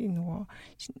гоё нөгөө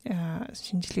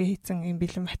шинжилгээ хийсэн юм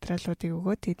бэлэн материалуудыг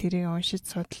өгөө. Тэрийг уншиж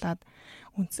судлаад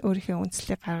өөрийнхөө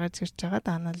үндслийг гаргаж ирж байгаад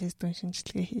анализ дүн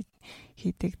шинжилгээ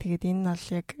хийдэг. Тэгээд энэ нь бол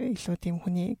яг илүү тийм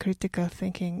хүний critical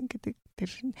thinking гэдэг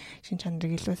тэр шин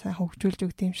чанарыг илүү сайн хөгжүүлж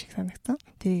өгд юм шиг санагдсан.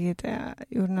 Тэгээд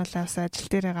ер нь бол ажил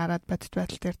дээрээ гараад бодит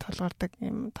байдал дээр тулгардаг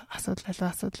юм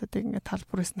асуудлуудыг ингээд тал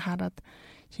бүрээс нь хараад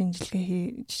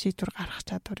шинжилгээ шийдвэр гаргах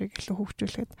чадварыг илүү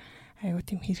хөгжүүлэхэд аюу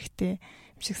тийм хэрэгтэй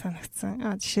юм шиг санагдсан.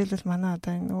 Жишээлбэл манай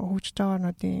одоо нөгөө хөгжиж байгаа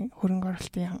орнуудын хөрөнгө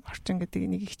оруулалтын орчин гэдэг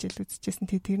нэг хичээл үзчихсэн.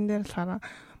 Тэрэн дээр болохоор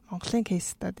Монголын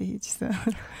кейс стади хийжсэн.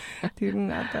 Тэр нь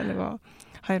одоо нөгөө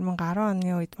 2010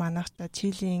 оны үед манайхта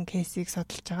Чилийн кейсийг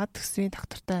судалж байгаа төсвийн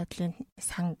доктортой байдлын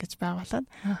сан гэж байгуулад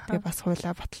тэгээ бас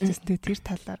хуулаа баталжсэн. Тэр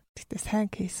талаар гэхдээ сайн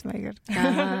кейс маягаар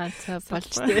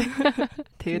болж тээ.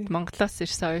 Тэгээд Монголоос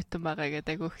ирсэн оюутан байгаа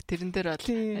гэдэг айгүйх тэрэн дээр бол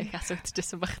их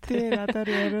асуугдчихсан баг. Тий, надаар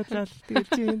яриулаад тэгээд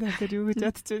чи энэ талаар юу гэж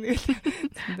бодож байна гэл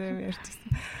зөндөө юм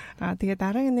ярьчихсан. Тэгээд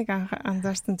дараагийн нэг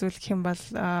анзаарсан зүйл гэх юм бол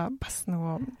бас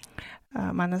нөгөө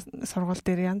манай сургууль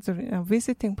дээр янз бүр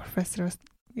visiting professor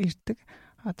ирдэг.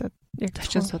 одоо яг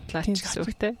зочин судлаач гэсэн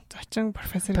үг те. Зочин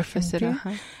профессор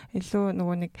илүү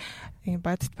нөгөө нэг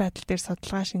бодит байдал дээр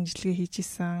судалгаа шинжилгээ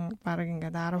хийжсэн баг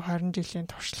ингээд 10 20 жилийн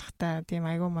туршлагатай тийм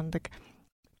айгүй мундаг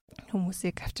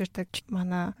хүмүүсийг авчирдаг.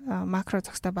 Манай макро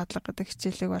зохистой бодлого гэдэг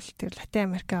хичээлийг бол тэр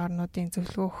Латин Америкийн орнуудын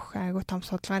зөвлөгөөх айгүй том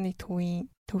судалгааны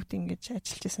төвд ингэж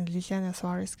ажиллаж байсан Лилиана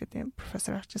Суарес гэдэг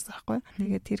профессор авчирсан байхгүй.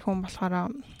 Тэгээд тэр хүн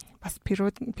болохоор бас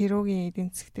Перугийн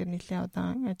эдийн засаг дээр нэлээд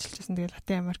удаан ажиллаж байсан. Тэгээд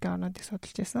Латин Америкийн орнуудыг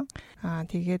судалж байсан.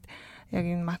 Тэгээд яг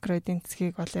энэ макро эдийн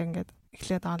засгийг бол ингээд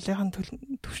эхлээд онлынхын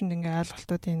түвшинд ингээ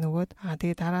ойлголтуудыг нөгөөд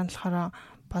тэгээд дараа нь болохоор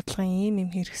бодлогын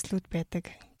ийм хэрэгслүүд байдаг.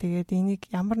 Тэгээд энийг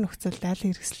ямар нөхцөлд аль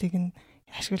хэрэгслийг нь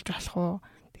ашиглаж болох уу?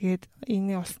 Тэгээд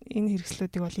энэ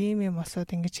хэрэгслүүдийг бол ийм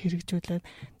усууд ингэж хэрэгжүүлээд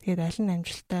тэгээд аль нь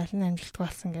амжилттай, аль нь амжилтгүй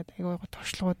болсон гэдэг айгүй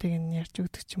туршлагуудыг нь ярьж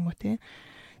өгдөг ч юм уу тий.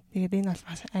 Тэгээд энэ бол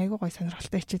бас айгүй гой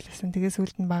сонирхолтой хичээлсэн. Тэгээд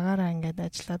сүүлд нь багаараа ингээд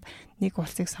ажиллаад нэг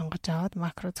улсыг сонгож аваад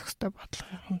макро зохистой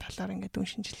бодлогын талаар ингээд үн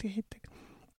шинжилгээ хийдэг.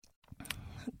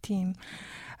 Тийм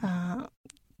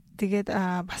тэгээд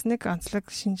бас нэг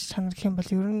онцлог шинж чанар гэх юм бол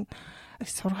ер нь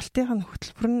сургалтын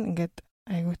хөтөлбөр нь ингээд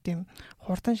айгүй тийм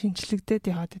хурдан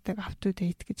шинжлэгдээд яваад байдаг up to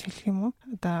date гэж хэлэх юм уу?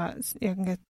 Одоо яг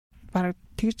ингээд бараг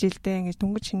тэр жилдээ ингээд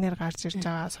дөнгөж шинээр гарч ирж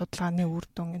байгаа судалгааны үр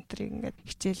дүн энтрийг ингээд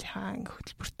хичээлийнхаа ингээд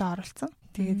хөтөлбөртөө оруулсан.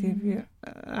 Тэгээд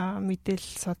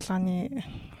мэдээлэл судалгааны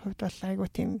хувьд бол айгүй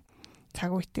тийм цаг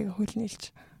үетэйг хөл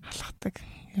нийлж халахдаг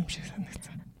юм шиг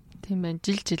санагдсан. Тийм байна.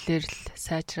 Жилээр л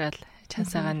сайжраал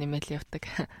чансаагаа нэмэл явдаг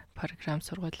програм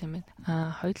сургууль юм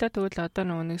байна. Хоёлаа тэгвэл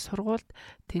одоо нэг сургуульд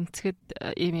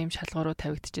тэнцэхэд ийм шалгууруу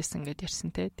тавигдчихсэн гэдээ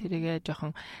ярьсан те. Тэрийгээ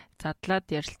жоохон задлаад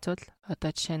ярилцвал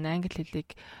одоо жишээ нь англи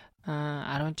хэлийг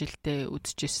 10 жилдээ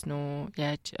үдчихсэн үү?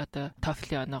 Яаж одоо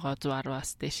TOEFL-ийн оноогоо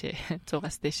 110-аас дээшээ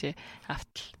 100-аас дээшээ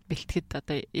автал бэлтгэхэд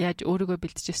одоо яаж өөрийгөө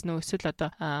бэлтжижсэн үү? Эсвэл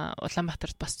одоо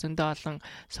Улаанбаатарт бас зөндөө олон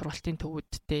сургалтын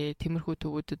төвүүдтэй тиймэрхүү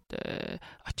төвүүдэд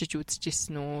очиж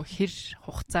үзчихсэн үү? Хэр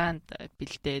хугацаанд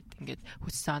бэлдээд ингээд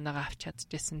хүссэн оноогоо авч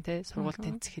чадчихсан те? Сургууль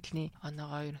тэнцэхлний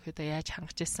оноогоо ерөнхийдөө яаж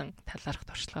хангаж исэн талаарх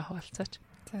туршлага хуваалцаач.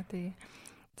 За тий.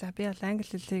 За би бол англи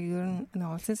хэлийг ер нь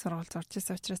улсын сургуульд сурч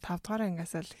ирсэн учраас 5 дугаар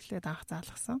ангиас л эхлээд анх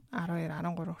заалгасан. 12,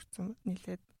 13 хүрсэн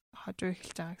нийлээд хожуу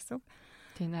эхэлж байгаа гэсэн.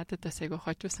 Тий, надад бас айгүй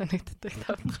хожуу санагддаг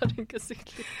 5 дугаар ангиас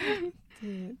эхлээд.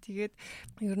 Тий, тэгээд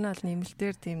ер нь бол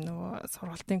нэмэлтээр тийм нөгөө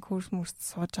сургалтын курс мөрс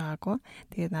сууж байгаагүй.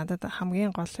 Тэгээд надад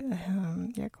хамгийн гол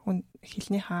яг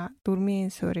хэлнийхаа дөрмийн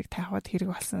суурийг тавихад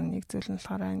хэрэг болсон нэг зүйл нь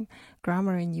болохоор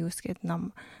grammar in use гэдэг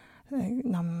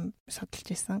ном судалж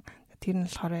исэн. Тэр нь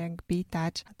болохоор яг би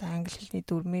дааж одоо англи хэлний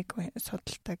дүрмийг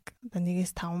судалдаг одоо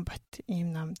 1-5 бот ийм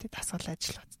номд дасгал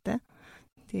ажлуудтай.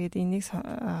 Тэгээд энийг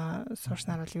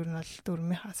суурснаар бол ер нь бол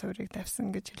дүрмийнхаа суурийг тавьсан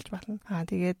гэж хэлж байна.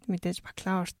 Тэгээд мэдээж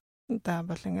бакалавртаа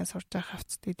бол ингээд сурч байгаа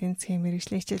хавцад эдийн засгийн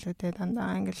мэргэжлийн хичээлүүдэд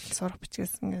дандаа англи хэл сурах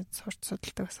бичгээс ингээд сурч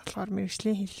судалдаг бас болохоор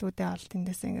мэргэжлийн хэллүүдээ ол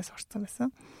тэндээс ингээд сурцсан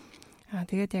байсан.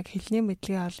 Тэгээд яг хэлний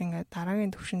мэдлэгээ ол ингээд дараагийн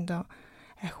төвшөндөө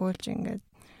ахиулж ингээд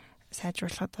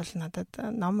сайжруулахад бол надад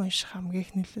ном унших хамгийн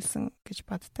их нөлөөлсөн гэж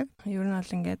боддог. Ер нь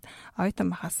бол ингээд оюутан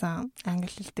бахасаа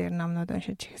англи хэл дээр номнууд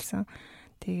уншиж эхэлсэн.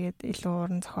 Тэгээд илүү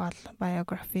уран зохиол,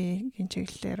 биографигийн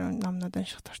чиглэлээр номнууд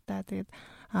унших дуртай. Тэгээд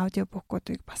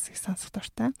аудиобукуудыг бас их сонсох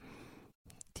дуртай.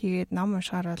 Тэгээд ном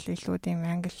уншихаар бол илүү тийм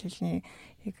англи хэлний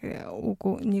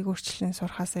нэг өөрчлөлтийн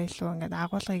сурахаасаа илүү ингээд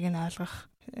агуулгыг нь ойлгох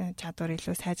чадвар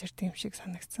илүү сайжирдаг юм шиг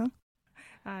санагдсан.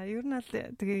 Ер нь л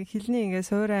тэгээ хэлний ингээ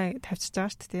суурай тавьчихж байгаа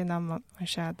шүү дээ. Ном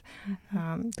уншаад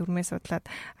дүрмээ судлаад.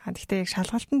 Гэхдээ яг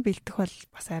шалгалтанд бэлдэх бол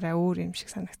бас арай өөр юм шиг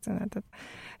санагдсан надад.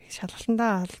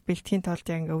 Шалгалтандаа бол бэлтгэхийн тулд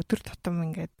яг ингээ өдөр тутам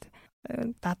ингээд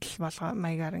дадал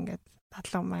маягаар ингээд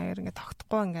дадлаг маягаар ингээд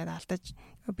тогтохгүй ингээд алдаж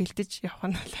бэлдэж явах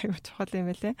нь бол аюул чухал юм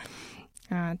байлээ.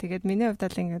 Тэгээд миний хувьд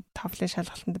л ингээд TOEFL-ийн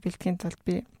шалгалтанд бэлтгэхийн тулд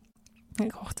би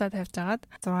хугацаа тавьж агаад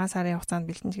 6 сарын хугацаанд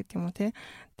бэлтэн гэдэг юм уу тий.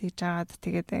 Тэгж агаад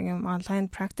тэгээд юм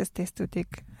онлайн practice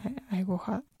testүүдийг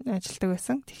айгууха ажилладаг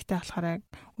байсан. Тэгтээ болохоор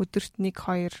өдөрт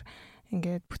 1-2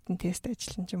 ингээд бүтэн тест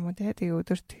ажиллана ч юм уу тий. Тэгээд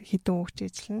өдөрт хэдэн үг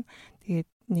ажиллана. Тэгээд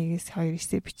 1-2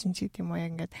 эссе бичин ч гэдэг юм уу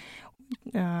яг ингээд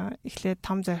эхлээд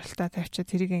том зорилтоо тавьчаад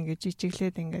тэрийг ингээд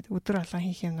жижиглээд ингээд өдөр алган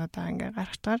хийх юмнуудаа ингээд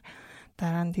гаргачаар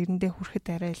дараа нь тэрэндээ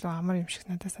хүрэхэд арай илүү амар юм шиг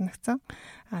надад санагдсан.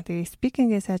 Тэгээ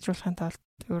спикингээ сайжруулахын тулд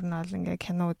ер нь бол ингээ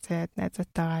кино үзээд,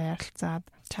 найзуудтайгаа ярилцаад,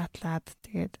 чатлаад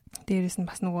тэгээд дээрэс нь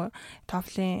бас нөгөө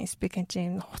TOEFL-ийн спикинг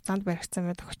чинь хугацаанд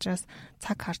баригдсан байдаг учраас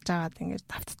цаг харж агаад ингээ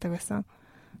давтдаг байсан.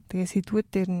 Тэгээ сэдвүүд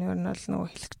дээр нь ер нь бол нөгөө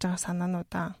хэлэх гэж байгаа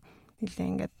санаануудаа нэлээ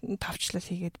ингээ товчлол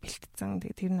хийгээд бэлтгэсэн.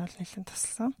 Тэгээд тэр нь бол нэлээд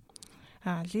тусалсан.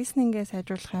 Listening-гээ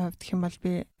сайжруулахын хувьд гэх юм бол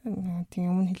би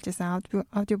тийм өмнө хэлжсэн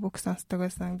аудиобук сонсдог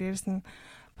байсан. Дээрээс нь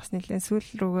бас нэлээд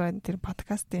сүүл рүүгээ тэр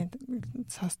подкастын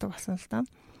сонсдог болсон л да.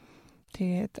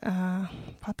 Тэгээд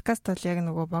подкаст бол яг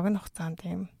нөгөө богино хугацаанд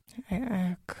юм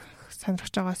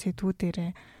сонирхож байгаа сэдвүүдээр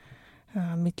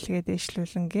мэдлэгээ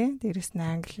дэвшлүүлэнгээ дээрэс нь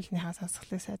англи хэлнийхаа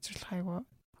сонсголыг сайжруулах айгүй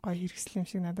гоё хэрэгсэл юм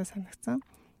шиг надад санагдсан.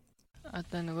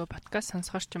 Одоо нөгөө подкаст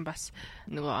сонсохоор ч бас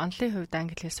нөгөө онлайн хувьд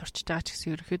англи хэл сурчиж байгаа ч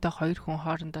гэсэн ерөөхдөө хоёр хүн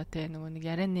хоорондоо те нөгөө нэг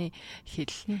ярианы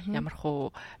хэл ямар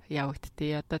хуу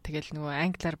явагддээ. Одоо тэгэл нөгөө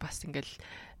англиар бас ингээл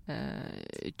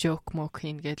joke mock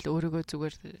ингээл өөрийгөө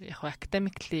зүгээр яг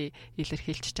academically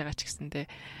илэрхийлж байгаа ч гэсэндээ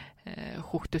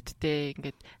хүүхдүүдтэй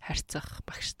ингээд харьцах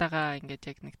багштайгаа ингээд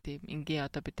яг нэг тийм ингийн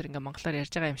одоо бид нар ингээд монголоор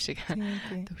ярьж байгаа юм шиг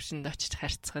түвшинд очиж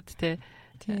харьцахад те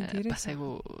бас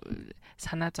айгу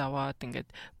санаа зовоод ингээд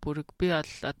бүрэг би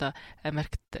бол одоо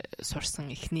Америкт сурсан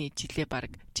эхний жилээ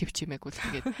баг чимээгүүл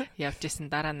тэгээд явж исэн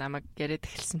дараа намайг яриад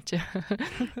эхэлсэн чи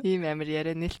ийм амар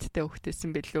яриа нээлттэй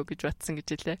хөвгтэйсэн бэлөө гэж бодсон гэж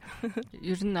хэлээ.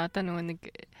 Ер нь одоо нөгөө нэг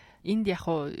энд яг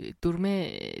уу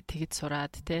дөрмөө тэгэд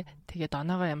сураад те тэгээд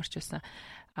оноогоо ямар ч байсан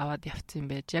аваад явцсан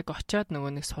байж яг очиод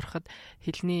нөгөө нэг сурахад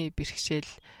хэлний бэрхшээл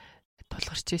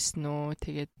тулгарч ийсэн үү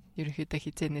тэгээд ерөнхийдөө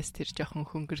хизээнээс тэр жоохон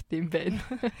хөнгөрд юм байна.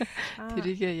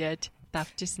 Тэрийгээ яаж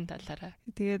давж исэн талаараа.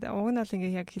 Тэгээд уг нь бол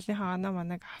ингээ яг хэлнийхээ оноо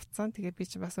манайг авцсан. Тэгээд би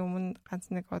ч бас өмнө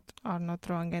ганц нэг орнууд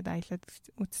руу ингээд аялаад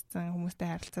үзсэн хүмүүстэй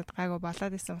харилцаад гайгүй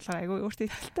болоод исэн болохоор айгүй өөртөө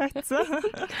талтайцсан.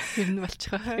 Ер нь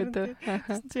болчих واخ гэдэг.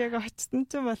 Чи яг очсон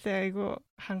ч бол айгүй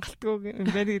хангалтгүй юм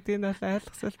байна гэдгийг нь бол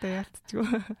ойлгосолтой яалтчгүй.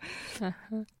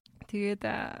 Тэгээд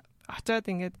очоод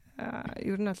ингээд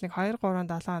ер нь бол нэг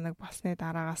 2-3-7 хоног болсны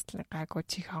дараагаас л гайгүй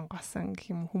чих хонгосон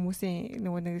гэх хүмүүсийн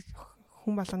нөгөө нэг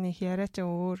хүн болгоны яриа ч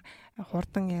өөр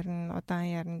хурдан ярина, удаан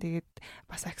ярина тэгээд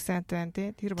бас акцент байна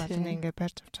тий. Тэр болгоно ингээд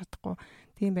барьж авч чадахгүй.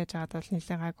 Тийм байж байгаад бол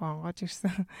нэлээд гайгүй онгож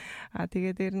ирсэн.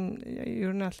 Тэгээд дээр нь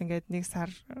ер нь бол ингээд 1 сар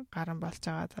гарan болж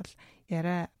байгаад бол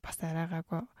яриа бас арай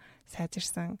гайгүй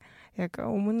сайжирсан. Яг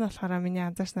өмнө нь болохоор миний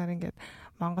анзаарснаар ингээд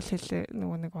монгол хэл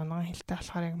нөгөө нэг унган хэлтэй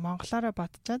болохоор яг монголоороо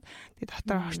бодчиход тэгээд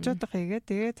дотор орчуудах хийгээд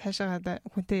тэгээд цаашаа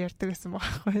хүнтэй ярьдаг гэсэн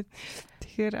байхгүй.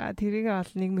 Тэгэхээр тэрийг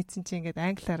бол нэг мэдсэн чинь ингээд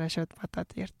англиараа шууд бодоод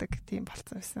ярьдаг тийм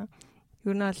болцсон байсан.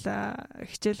 Ер нь бол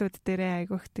хичээлүүд дээрээ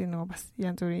айгүй их тийм нөгөө бас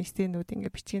янз бүрийн стенүүд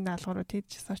ингээд бичгийн даалгаврууд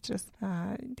хийжсэн учраас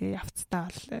тэгээд явцдаа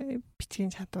бол бичгийн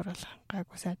чадвар бол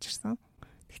гайгүй сайжирсан.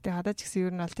 Гэхдээ одоо ч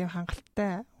гэсэн ер нь бол тийм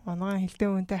хангалттай унган хэлтэй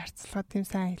үнтэй харьцуулахад тийм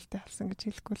сайн хэлтэй болсон гэж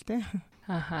хэлэхгүй л дээ.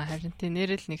 Харин тийм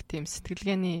нэрэл нэг тийм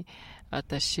сэтгэлгээний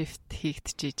одоо shift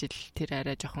хийгдэж ижил тэр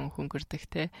арай жоохон хөнгөрдөг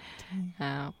те.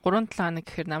 3-7 хоног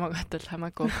гэхээр намайг батал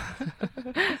хамаагүй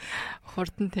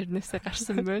хурдан тэрнээсээ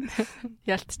гарсан байна.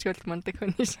 Ялтчгүй мундаг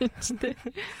хүний шинжтэй.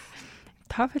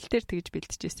 TOEFL дээр тэгж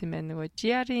бэлтжижсэн юм байна. Нөгөө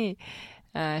GR-ийн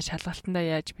шалгалтандаа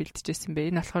яаж бэлтжижсэн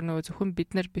бэ? Энэ болохоор нөгөө зөвхөн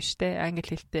бид нар биш те англи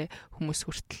хэлтэй хүмүүс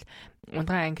хүртэл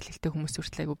ундаан англи хэлтэй хүмүүс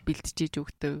хүртэл айгу бэлтжиж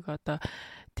өгдөг. Одоо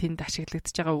тэнд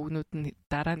ашиглагдаж байгаа үгнүүд нь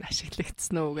дараа нь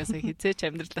ашиглагдсан уу? Угаасаа хизээч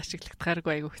амьдралд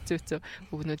ашиглагдахааргүй айгу хэцүү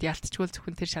үгнүүд ялтчгүй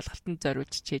зөвхөн тэр шалгалтанд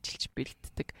зориулж чийжилж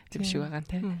бэлддэг юм шиг байгаа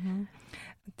нэ.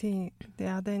 Тийм.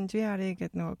 Тэгээд энэ GRE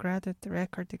гэдэг нөгөө Graduate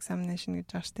Record Examination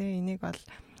гэж байна те. Энийг бол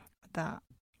одоо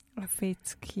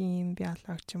физик,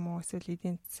 биологи ч юм уу эсвэл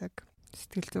эдийн засаг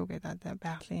сэтгэл зүй гэдэг одоо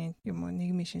байгалийн юм уу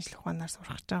нийгмийн шинжлэх ухаанаар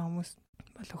сурах гэж байгаа хүмүүс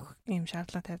болох ийм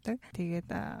шаардлага тавьдаг. Тэгээд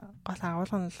гол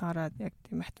агуулга нь болохоор яг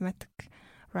математик,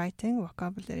 writing,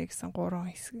 vocabulary гэсэн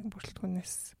 3 хэсгийн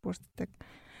бүрэлдэхүүнээс бүрддэг.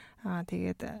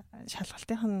 Тэгээд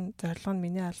шалгалтын зорилго нь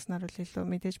миний алснаар бол илүү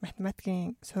мэдээж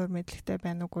математикийн суур мэдлэгтэй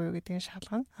байна уугүй юу гэдгийг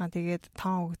шалгана. Тэгээд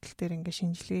тоон өгдөл дээр ингээ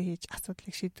шинжилгээ хийж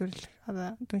асуудлыг шийдвэрлэх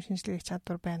одоо дүн шинжилгээ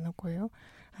чадвар байна уугүй юу.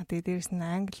 Тэгээд дээрэс нь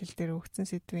англи хэл дээр өгсөн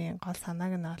сэдвийн гол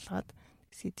санааг нь олгоод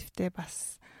сэдвтээ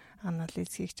бас анализ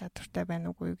хийх чадвартай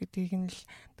байна уугүй юу гэдгийг нь л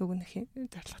дүгнэх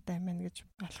зорилготой юм байна гэж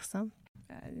ойлгосон.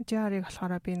 GR-ыг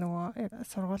болохоор би нөгөө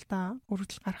сургуульдаа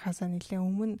үргэлж гарахаасаа нэлээд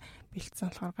өмнө бэлдсэн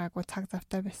болохоор гайгүй цаг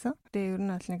завтай байсан. Тэгээ ер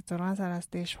нь бол нэг 6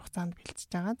 сараас дээш хугацаанд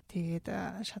бэлтжиж агаад тэгээд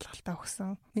шалгалтаа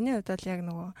өгсөн. Миний хувьд бол яг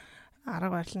нөгөө арга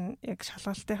барил нь яг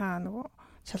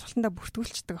шалгалтандаа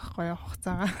бүртгүүлчихдэг байхгүй юу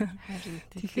хугацаагаа.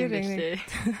 Тэгэхээр яг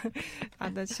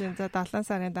одоо жишээ нь 7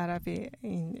 сарын дараа би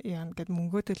энэ яа гэд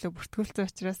мөнгөө төлөө бүртгүүлсэн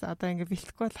учраас одоо ингээ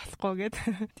бэлтгэхгүй болохгүй гэд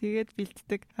тэгээд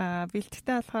бэлддэг.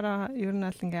 Бэлтгэхдээ болохоор ер нь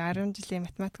бол ингээ 10 жилийн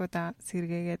математикуудаа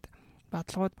сэргээгээд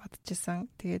бодлогууд бодчихсан.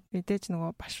 Тэгээд мэдээж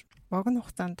нөгөө баш богино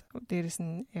хугацаанд дээрэс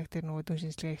нь яг тэр нөгөө дүн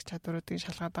шинжилгээ их чадваруудыг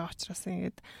шалгаад байгаа учраас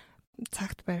ингээд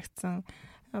цагт баригдсан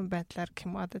байдлаар гэх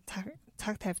юм одоо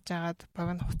цаг тавьж агаад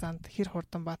богино хугацаанд хэр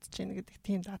хурдан бодож ийн гэдэг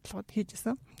тийм дадлгууд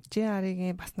хийжсэн.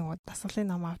 GR-ийн бас нөгөө дасгалын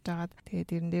ном авч агаад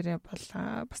тэгээд эрен дээрээ бол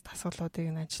бас дасгалуудыг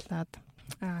нь ажиллаад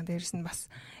Дээрс нь бас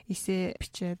эсэ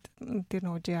бичээд тэр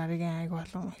нөгөө GR-ийн аяг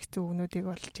болон хэцүү өгнүүдийг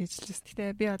болж хийжлээс.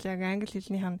 Гэтэ би бол яг англи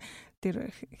хэлнийхэн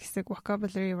тэр хэсэг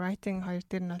vocabulary writing хоёр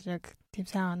дээр нь бол яг тийм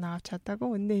сайн оноо авч чадаагүй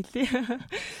үнэ хэлээ.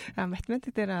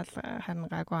 Математик дээр бол харин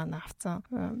гайгүй оноо авцсан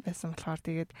байсан болохоор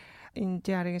тэгээд энэ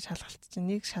GR-ийн шалгалт чинь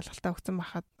нэг шалгалтаа өгсөн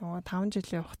байхад нөгөө 5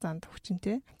 жилийн хугацаанд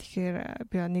өгчөнтэй. Тэгэхээр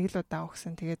би нэг л удаа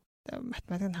өгсөн. Тэгээд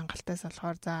математикийн хангалттай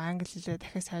болохоор за англи хэлээ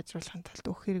дахиад сайжруулахын тулд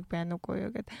өгөх хэрэг байна уугүй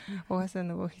юу гэд угаасаа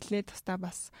нөгөө хэлний тусдаа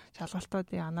бас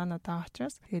шалгалтуудын анаануудаа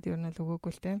очроос тэгээд ер нь л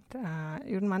өгөөгүй л те.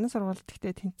 Ер нь манай сургуульд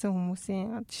гэхдээ тэнцсэн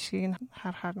хүмүүсийн жишгийг нь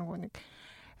харахаар нөгөө нэг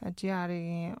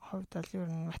GR-ийн хувьд бол ер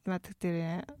нь математик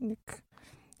дээр нэг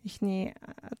ихний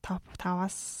топ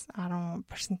 5-аас 10%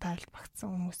 багтсан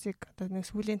хүмүүсийг одоо нэг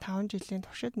сүүлийн 5 жилийн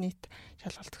туршид нийт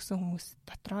шалгалт өгсөн хүмүүс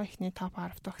дотроо ихний топ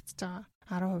 10-т багтж байгаа.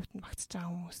 10% нь багтж байгаа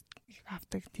хүмүүс их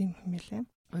авдаг тийм хэмээлээ.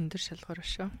 Өндөр шалгуур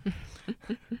шүү.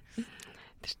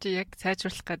 Тэр чи яг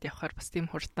сайжруулах гээд явхаар бас тийм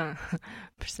хурдан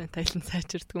персентайл нь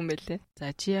сайжирдгүй юм байлээ. За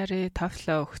GR-ийн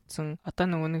TOEFL өгсөн. Одоо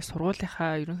нөгөө нэг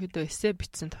сургуулийнхаа ерөнхийдөө эссе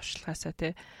бичсэн туршлагаасаа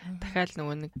те дахиад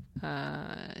нөгөө нэг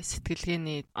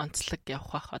сэтгэлгээний онцлог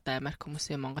явах бах одоо Америк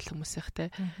хүмүүсийн Монгол хүмүүсийнх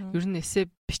те ер нь эссе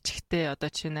бичихтэй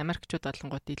одоо чинь Америкчууд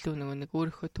олонгууд илүү нөгөө нэг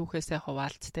өөрийнхөө түүхээсээ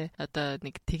хуваалц те одоо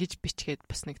нэг тэгж бичгээд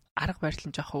бас нэг арга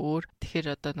барил нь жоохон өөр. Тэгэхээр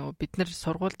одоо нөгөө бид нар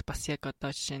сургуульд бас яг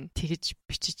одоо жишээ нь тэгж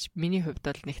бичиж миний хувьд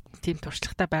бол нэг тийм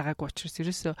туршлагатай байгаагүй учраас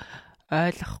ерөөсөө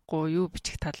ойлгохгүй юу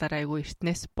бичих талаараа айгүй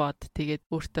эртнээс бод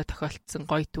тэгээд өөртөө тохиолдсон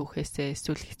гоё түүхээсээ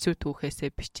эсвэл хэцүү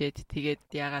түүхээсээ бичээд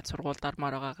тэгээд яагаад сургуульд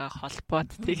ормоор байгаагаа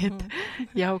холбоод тэгээд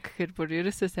яв гэхээр бүр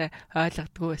ерөөсөө сайн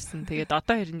ойлгодгүй байсан. Тэгээд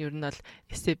одоо хэрнээ ер нь бол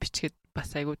эссе бичгээд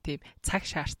бас айгүй тийм цаг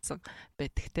шаардсан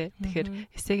байдаг те.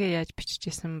 Тэгэхээр эсээгээ яаж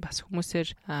бичижсэн бас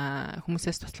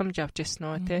хүмүүсээс тусламж авч ирсэн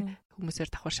үү те. Хүмүүсээр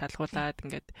давхар шалгуулад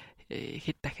ингээд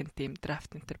хэд дахин тийм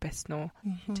драфт энтер байсан уу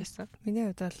хийжсэн. Миний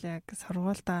хувьд бол яг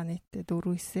сургуульдаа нийтдээ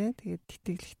 4 эссе тэгээд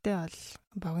тэтгэлэгтэй бол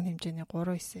богино хэмжээний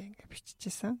 3 эссе ингээд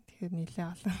бичижсэн. Тэгэхээр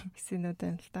нэлээд олон эссенүүд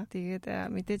байна л та. Тэгээд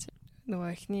мэдээж нөгөө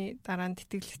эхний дараа нь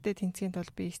тэтгэлэгтэй тэнцгийн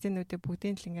тулд би эссенүүдээ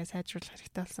бүгдийг л ингээд сайжруулах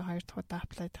хэрэгтэй болсон 2 дахь удаа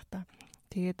аплайдах та.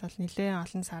 Тэгээд бол нэлээд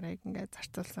олон сарыг ингээд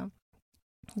зарцуулсан.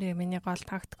 Тэгээ миний гол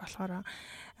тактик болохоор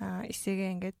эсээгээ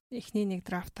ингээд эхний нэг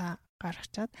драфта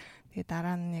гаргачаад тэгээ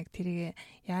дараа нь яг тэрийг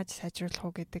яаж сайжруулах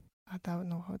уу гэдэг одоо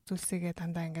нөгөө зүйлсийгээ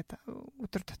дандаа ингээд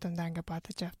өдөр тутамдаа ингээд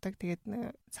бодож явдаг. Тэгээд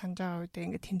санаж байгаа үедээ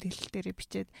ингээд тэмдэглэл дээрээ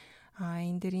бичээд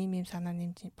энэ дээр ийм санаа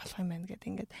нэмж болох юм байна гэдэг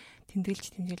ингээд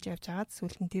тэмдэглэж явж байгаад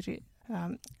сүүлд нь тэр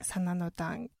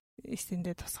санаануудаа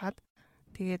эсэндээ тусгаад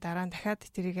тэгээ дараа нь дахиад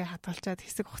тэрийгэ хадгалчаад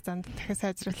хэсэг хугацаанд дахиад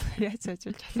сайжруулах яаж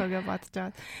сайжруулж болохоо гэж бодож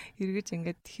аваад эргэж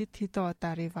ингээд хэдэн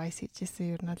удаа ревайз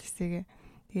хийжсэн ер нь л эсэгээ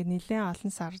тэгээ нэлээд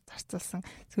олон сар зарцуулсан.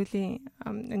 Сүүлийн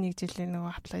нэг жилийн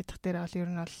нөгөө аплайдах дээр бол ер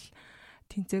нь бол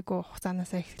тэнцээгүй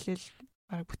хугацаанаас эхлээл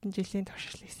бараг бүтэн жилийн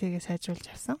туршилт эсэгээ сайжруулж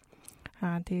авсан.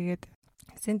 Тэгээд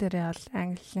эсэн дээрээ бол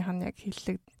англи хэлнийх нь яг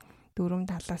хэллэг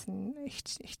дөрвөн талаас нь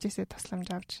хичээсээ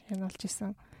тусламж авч януулж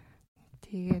исэн.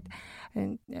 Тэгээд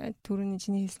түрүүний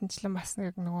чиний хэлсэнчлэн бас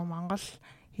нөгөө монгол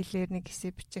хэлээр нэг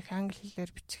эссе бичих, англи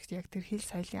хэлээр бичих яг тэр хэл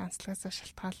соёлын онцлогоос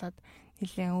шалтгаалаад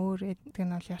нэлээд өөр гэдэг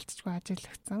нь бол ялцчгүй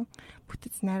ажиглагдсан.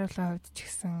 Бүтэц найруулгын хувьд ч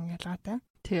гэсэн ялгаатай.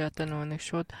 Тий одоо нөгөө нэг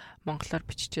шууд монголоор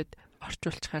биччихэд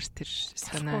орчуулчихаар тэр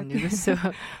санаа нь ерөөсөө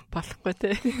болохгүй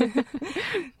тий.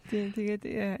 Тэгээд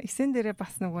эсэн дээрээ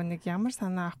бас нөгөө нэг ямар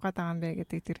санаа авах гээд байгаа юм бэ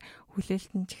гэдэг тэр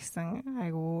хүлээлт нь ч гэсэн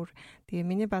айгүй өөр. Тэгээ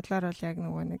миний бодлоор бол яг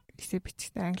нөгөө нэг эссе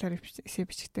бичгтээ англиар эссе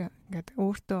бичгтээ ингээд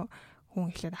өөртөө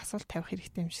хүн ихлээр асуулт тавих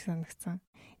хэрэгтэй юм шиг санагдсан.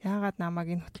 Яагаад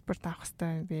намайг энэ хөтөлбөрт авах хэрэгтэй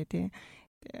юм бэ тий?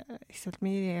 Эсвэл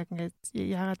миний яг ингээд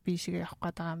яагаад би шиг явах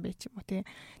гээд байгаа юм бэ ч юм уу тий?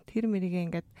 Тэр мэрийгээ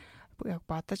ингээд яг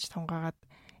бодож тунгаагаад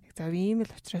за ийм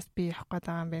л учраас би явах гээд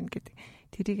байгаа юм байна гэдэг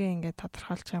тэрийгээ ингээд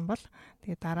тодорхойлчих юм бол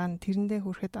тэгээ дараа нь тэрэндээ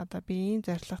хүрэхэд одоо би ийм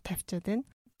зорилго тавьчаад байна.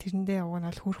 Тэрэндээ уг нь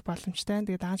бол хүрэх боломжтой.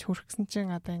 Тэгээ дааж хүрхсэн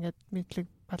чинь одоо ингээд мэдлэг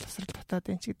боловсрал дутаад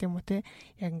байна ч гэдэг юм уу те.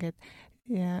 Яг ингээд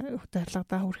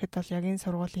зорилгодоо хүрэхэд бол яг энэ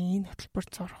сургуулийн энэ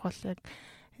хөтөлбөрт сурах бол яг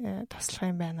туслах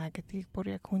юм байна гэдгийг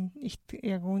бүр яг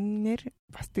яг үннээр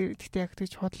бас тэгтээ яг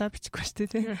тэгж худлаа бичихгүй шүү дээ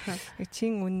тийм.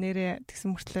 Чин үннээрээ тэгсэн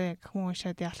мөртлөө яг хүн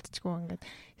уншаад ялтчгүй ингээд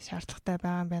шаардлагатай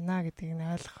байгаа юм байна гэдгийг нь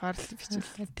ойлгохоор л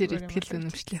бичихлээ. Тэр ихтгэл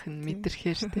үнэмшлийнх нь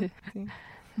мэдэрхээр тийм.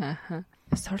 Ааха.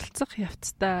 Суралцах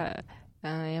явцдаа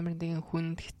ямар нэгэн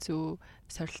хүнд хэцүү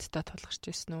сорилттой тулгарч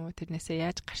ирсэн үү? Тэрнээсээ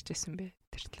яаж гарч ирсэн бэ?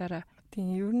 Тэр талаараа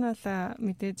тийм ер нь бол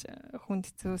мэдээж хүнд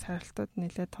хэцүү сорилтууд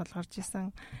нэлээд тулгарч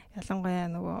исэн.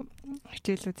 Ялангуяа нөгөө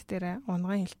хичээлүүд дээр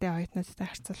унган хэлтэй оюутнуудтай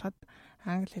харьцуулахад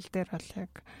англи хэл дээр бол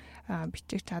яг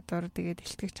бичих чадвар тэгээд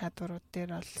илтгэх чадварууд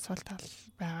дээр бол сул тал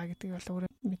байгаа гэдгийг бол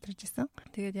өөрөө мэдэрч исэн.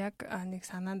 Тэгээд яг нэг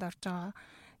санаанд орж байгаа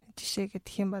жишээ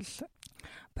гэх юм бол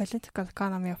Political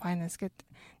Economy of Finance гэдэг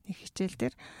нэг хичээл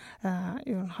дээр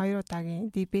ер нь 2 удаагийн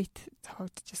дебет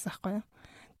зохиогдчихсан байхгүй юу.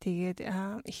 Тэгээд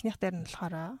эхнийх дээр нь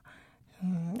болохоор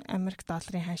Америк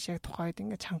долларын хаашааг тухайд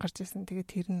ингэж хангарч ирсэн. Тэгээд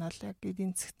тэр нь бол яг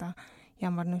эдийн засгт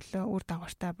ямар нөлөө үр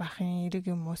дагавартай бахын эрэг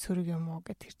юм уу сөрөг юм уу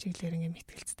гэдэг тэр чиглэлээр ингэ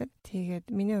мэтгэлцдэг. Тэгээд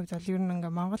миний хувьд бол ер нь ингээ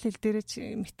монгол хэл дээрээ ч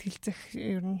мэтгэлцэх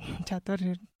ер нь чадвар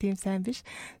тийм сайн биш.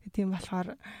 Тийм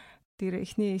болохоор тэр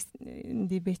эхний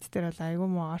дебет дээр бол айгүй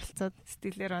муу оролцоод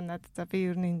сэтгэлээр оноод за би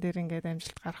ер нь энэ дээр ингээд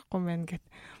амжилт гарахгүй мэн гэд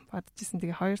бодож исэн.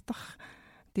 Тэгээ хоёр дахь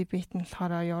дебет нь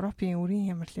болохоор Европын өрийн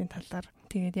хямралын талаар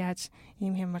тэгээд яаж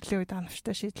ийм хямралын үед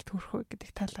оновчтой шийдэлт хүрэх вэ гэдэг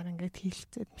талаар ингээд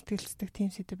хэлэлцээд мэтгэлцдэг тийм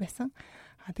сэдв байсан.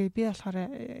 Тэгээд би болохоор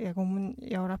яг өмнө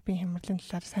Европын хямралын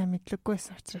талаар сайн мэдлэггүй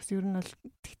байсан учраас ер нь бол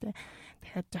тэгтээ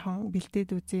дахиад жоохон бэлдээд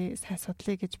үзье, сайн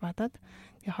судлая гэж бодоод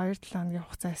тэгээ 2-7 хоногийн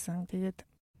хугацаа байсан. Тэгээд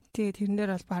тэрэн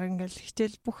дээр бол баг ингээл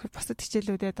хичээл бүх бусад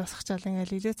хичээлүүдээ дуусгачаал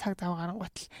ингээл илүү цаг зав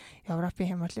гарангуут Европын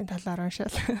хямралын талаар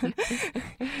уншаал.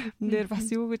 Энд дээр бас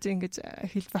юу гэж ингэж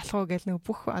хэлж болох уу гэж нэг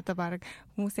бүх одоо баг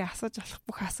хүмүүсийн асууж болох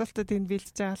бүх асуултууд энд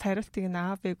бэлдэж байгаа хариултыг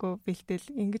Б-гүй бэлдээл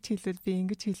ингэж хэлвэл би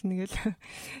ингэж хэлнэ гэл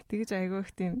тэгэж айгүй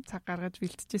их тийм цаг гаргаж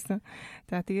бэлтжижсэн.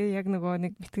 За тэгээ яг нөгөө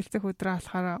нэг мэтгэлцэх өдрөө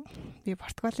болохоор би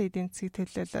Португалийн эдийн засгийг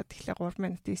төлөөлөөд тэгэхээр 3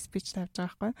 минутын спич тавьж байгаа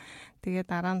байхгүй. Тэгээ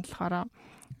дараа нь болохоор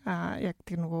яг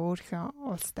тэр нөгөө өөрийнхөө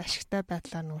улсад ашигтай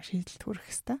байдлаар нөгөө шийдэлт хүрэх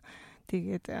хэвээр.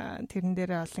 Тэгээд тэрэн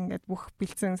дээрээ бол ингээд бүх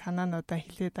бэлдсэн санаануудаа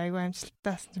хэлээд аюу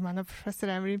амжилттай болсон чи манай профессор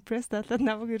амар импресд болоод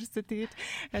намайг ерөөсөө тэгээд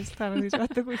амжилт гаргах гэж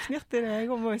боддог. Эхнийх дээр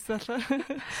аюу муу байсан болоо.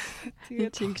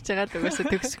 Тэгээд ингэж байгаа угаасаа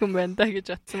төгсгөн байна да гэж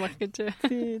бодсон баг гэж.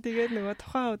 Тий, тэгээд нөгөө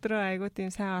тухайн өдрөө аюу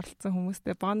тийм сайн оролцсон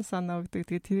хүмүүстээ бонус оноо өгдөг.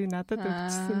 Тэгээд тэрийг надад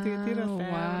өгчихсэн. Тэгээд тэр бол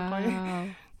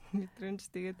гоё. Мэдрэмж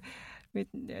тэгээд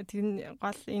тэр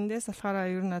гол эндээс болохоор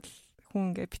ер нь бол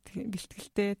хүн ингээ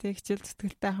бэлтгэлтэй тэг хичээл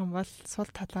зүтгэлтэй хам бол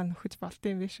сул талаа нөхөж болт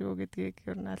юм биш үү гэдгийг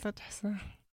ер нь ойлгож авсан.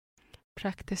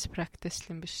 Practice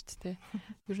юм биш үү те.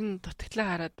 Ер нь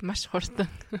дутагдлаа хараад маш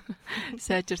хурдан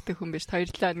сайжирдаг хүн биш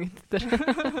 2-7 хоногийн дотор.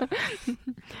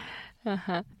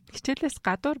 Аха. Хичээлээс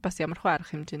гадуур бас ямархуу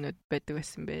арга хэмжээнүүд байдаг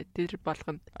байсан бэ? Тэр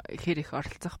болгонд хэр их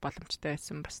оролцох боломжтой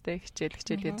байсан бас те.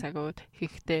 Хичээлийн цагууд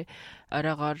хийхдээ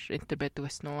оройгоор энтер байдаг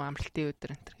байсан уу? Амралтын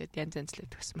өдөр энтер гээд янз л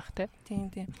байдаг байсан бах те. Тийм.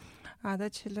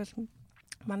 Одоо жишээлбэл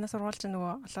манай сургууль чинь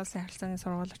нөгөө олон улсын харилцааны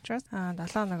сургууль учраас 7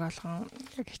 хоног болгон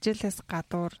яг хичээлээс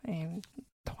гадуур ийм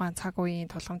тухайн цаг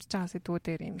үеийн тулгамдж байгаа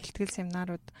сэдвүүдээр ийм бэлтгэл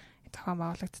семинарууд зохион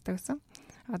байгуулагддаг гэсэн.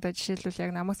 Одоо жишээлбэл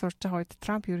яг намайг сурж байгаа үед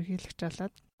Трамп ерөнхийлөгч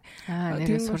болоод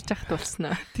нэрээ сурж ахт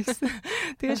болсноо.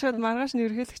 Тэгээ шууд маргааш нь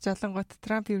ерөнхийлөгч олонгот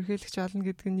Трамп ерөнхийлөгч болно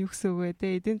гэдэг нь юу гэсэн үг вэ?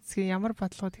 Тэгээ эдийн засгийн ямар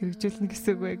бодлогод хэрэгжүүлнэ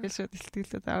гэсэн үг вэ гэж шууд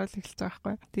илтгэлүүд аваад эхэлж байгаа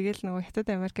байхгүй. Тэгээл нөгөө Хятад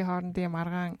Америкийн хоорондын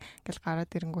маргаан ингээл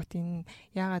гараад ирэнгүүт энэ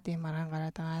яагаад ийм маргаан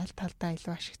гараад байгаа? Аль талдаа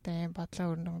илүү ашигтай юм бодлоо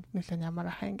өрнө нөлөө нь ямар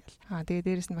ахаа ингээл. Тэгээ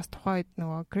дээрэс нь бас тухайн үед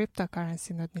нөгөө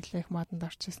cryptocurrency-нууд нэлээх модонд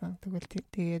орчихсон.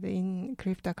 Тэгээд энэ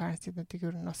cryptocurrency-нуудыг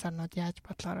ер нь усаарнууд яаж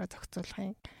бодлогоороо зохицуулах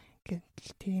юм гэх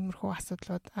тиймэрхүү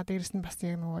асуудлууд дээрэс нь бас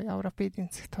яг нөгөө Европын эдийн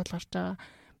засагт тулгарч байгаа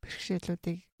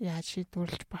бэрхшээлүүдийг яаж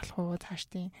шийдвэрлэж болох уу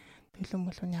цаашдын төлөв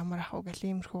болон ямар ах уу гэх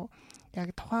иймэрхүү яг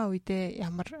тухайн үедээ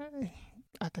ямар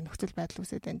одоо нөхцөл байдал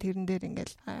үүсээд байна. Тэрэн дээр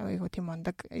ингээл айгуу тийм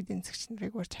мондөг эдийн засгч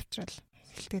нарыг урьж авчрал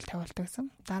хилтгэл тавиулдаг гэсэн.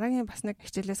 Дараагийн бас нэг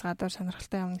хичээлээс гадуур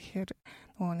сонирхолтой юм гэхээр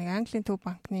нөгөө нэг Английн төв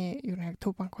банкны ер нь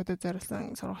төв банкудад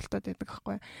зориулсан сургалтууд байдаг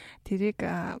байхгүй. Тэрийг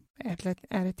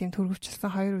арай тийм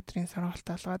төрөвчлсөн 2 өдрийн сургалт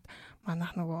болгоод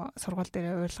манайх нөгөө сургууль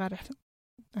дээр урилгаар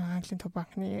Английн төв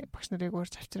банкны багш нарыг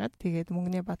урьж авчираад тэгээд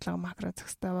мөнгөний бодлого макро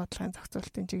зохистой бодлогын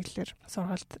зохицуулалтын чиглэлээр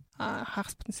сургалт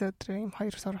хагас бүтэнсээ өдрийн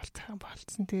 2 сургалт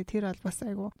болцсон. Тэгээд тэр бол бас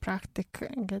айгу практик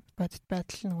ингээд бодит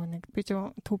байдал нөгөө нэг би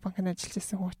төв банкнд ажиллаж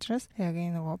байсан хүн учраас яг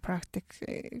энэ нөгөө практик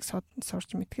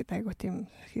сурч мэдгээд айгу тийм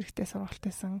хэрэгтэй сургалт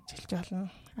байсан жилж болно.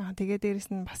 Тэгээд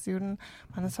дээрэс нь бас ер нь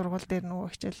манай сургууль дээр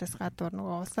нөгөө хичээлээс гадуур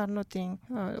нөгөө улс орнуудын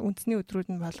үндэсний өдрүүд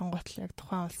нь болонгот яг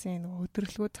тухайн улсын нөгөө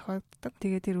өдөрлөгөө зохиогддог.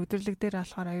 Тэгээд тэр өдөрлөг дээр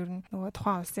болохоор ер нь нөгөө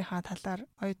тухайн улсынхаа талаар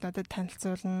оюутнуудад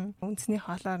танилцуулна, үндэсний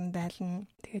хоолоор нь дайлна.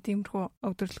 Тэгээд тиймэрхүү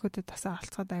өдөрлөгүүдэд бас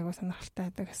оролцоход айгуу сонирхолтой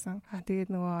байдаг гэсэн. Тэгээд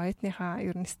нөгөө оюутныхаа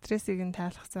ер нь стрессийг нь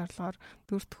тайлах зорилгоор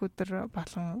 4 дахь өдөр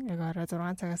болгон яг орой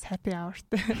 6 цагаас happy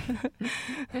hour-тэй.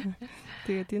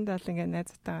 Тэгээд энд бол ингээд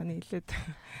найзтайгаа нийлээд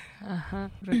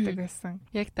хүрдэг байсан.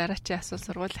 Яг дараачийн асуул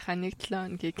сургуулийнхаа 1-7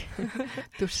 хоногийг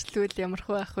дөрвслүүл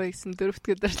ямархуу байх вэ гэсэн 4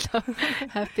 дахь өдөр л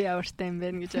happy hour-тай юм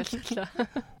байна гэж ойлголоо.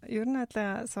 Ер нь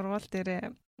сургууль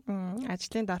дээр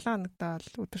ажлын 7 хоногт бол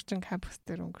өдөржин кампус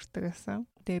дээр өнгөрдөг гэсэн.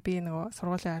 Тэгээ би нөгөө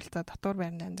сургуулийн харилцаа дотор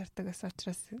байранд амьдардаг гэсэн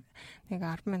учраас нэг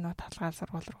 10 минут талгаар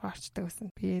сургууль руу орчдөг гэсэн.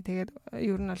 Би тэгээд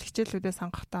ер нь бол хичээлүүдээ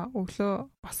сонгохдоо өглөө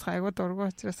босох айгуу дургүй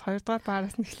учраас 2 дугаар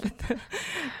баараас нь эхлээд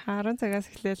 10 цагаас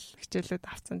эхлээл хичээлүүд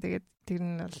авсан. Тэгээд тэр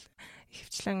нь бол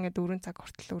хөвчлэн ингээд 4 цаг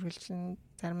хүртэл үргэлжлэн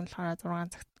зарим нь болохоор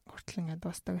 6 цаг хүртэл ингээд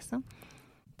дуустдаг гэсэн.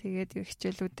 Тэгээд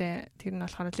хичээлүүдээ тэр нь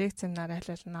болохоор лекцээр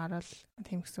айлал нь орол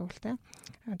тийм гэсэн үг л дээ.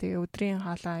 Тэгээ өдрийн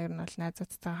хоолоо ер нь бол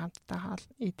найзуудтай хамтдаа хоол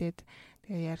идээд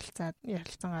тэгээ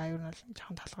ярилцаагаа ер нь бол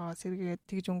жоохон толгоогоо сэргээд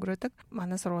тэгж өнгөрөөдөг.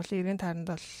 Манай сургуулийн 90 тааранд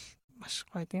бол маш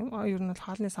гоё тийм. Ер нь бол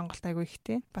хоолны сонголт айгүй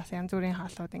ихтэй. Бас янз бүрийн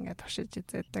хоолууд ингээд туршиж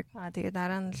үздэг. Тэгээ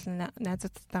дараа нь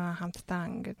найзуудтайгаа хамтдаа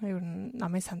ингээд ер нь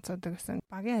номын санцуудаг гэсэн.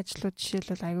 Багийн ажлууд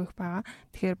жишээлбэл айгүй их байгаа.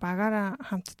 Тэгэхээр багаараа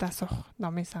хамтдаа суух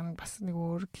номын сан бас нэг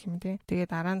өөр гэх юм тий. Тэгээ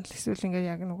дараа нь эсвэл ингээд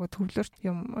яг нөгөө төвлөрт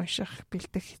юм унших,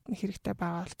 бэлдэх хэрэгтэй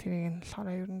байгаа бол тэрийг нь болохоор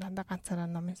ер нь дандаа ганцаараа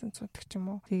номын сан цуудаг ч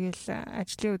юм уу. Тэгээл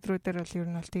ажлын өдрүүдээр бол ер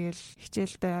нь бол тэгээл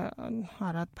хичээлдээ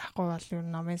ороод байхгүй бол ер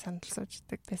нь номын санд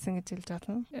сууждаг гэсэн гэж хэлж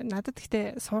байна. Надад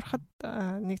гэхдээ сурахад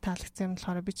нэг таалагдсан юм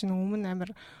болохоор би чинь өмнө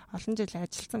амар олон жил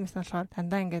ажилласан байсан болохоор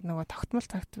дандаа ингээд нөгөө тогтмол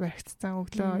цагт баригдсан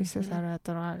өглөө 9-ээс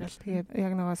 16 гэл тэгээд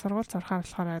яг нөгөө сургууль сурахаар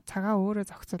болохоор цагаа өөрөө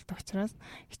зохицуулдаг учраас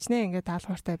хичнээн ингээд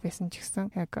даалгавартай байсан ч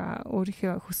гэсэн яг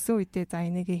өөрийнхөө хөссөн үедээ за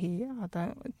энийгээ хий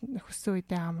одоо хөссөн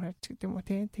үедээ амарч гэдэг юм уу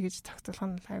тэгэж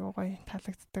зохицуулах нь айгуу гоё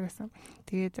таалагддаг байсан.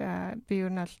 Тэгээд би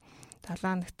ер нь бол 7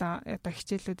 хоногт одоо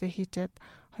хичээлүүдээ хийчихэд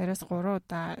 2-3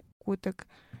 удаа гүдэг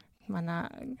манай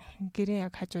гэрийн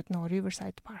яг хажууд нөгөө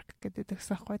Riverside Park гэдэг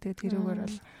гэсэн байхгүй. Тэгээд тэрүүгээр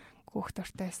бол гүөх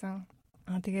дуртайсан.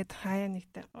 Тэгээд хаяа нэг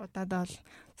удаад бол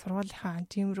сургуулийнхаа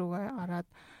жим рүүгээ ороод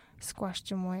squash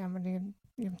ч юм уу ямар нэг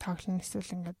юм тоглоно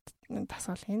эсвэл ингээд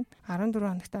дасгал хийн. 14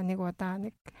 хоногт нэг удаа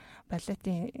нэг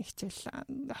балетын хичээл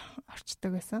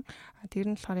орчдөг байсан.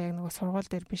 Тэр нь болохоор яг нөгөө сургууль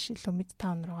дээр биш илүү мэд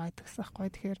таун руугаа идэгсэн байхгүй.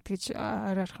 Тэгэхээр тэгж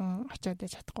ойрхон очиод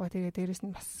яж чадахгүй. Тэгээд дээрэс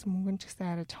нь бас мөнгөн ч гэсэн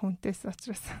арай хүнтэйс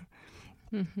учраас.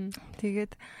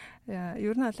 Тэгээд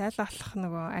ер нь аль болох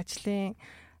нөгөө ажлын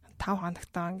 5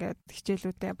 хоногтоо ингээд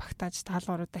хичээлүүдээ багтааж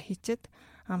даалгавруудаа хийчихэд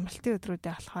амралтын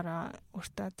өдрүүдээ болохоор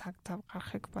өөртөө цаг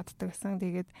гаргахыг боддог гэсэн.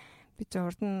 Тэгээд би ч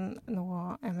урд нь нөгөө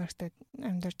Америкт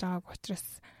амьдарч байгааг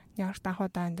учраас Нью-Йоркт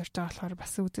анхудаа амьдарч байгаа болохоор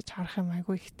бас үзэж харах юм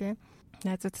айгүй ихтэй.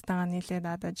 Найзуудтайгаа нийлээд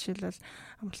одоо жишээлбэл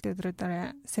амралтын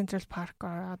өдрүүдээр Central Park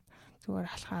ороод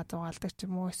зүгээр алхаа зугаалдаг ч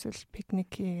юм уу эсвэл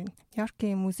пикникийн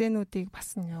Нью-Йоркийн музейнуудыг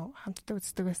бас хамтдаа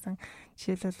үздэг байсан.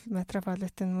 Жишээлбэл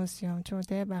Metropolitan Museum ч юм уу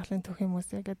байгалийн түүхийн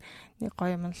музей гэдэг нэг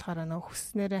гоё юм болохоор нөгөө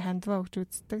хүснээрээ хандваа өгч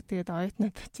үздэг. Тэгээд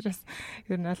оюутнууд учраас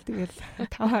ер нь бол тэгэл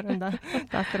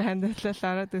 5 доктор хандвалал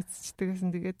ороод үзчихдэг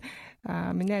гэсэн. Тэгээд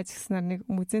миний ажигснаар нэг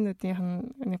музейнуудын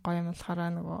нэг гоё юм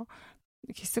болохоор нөгөө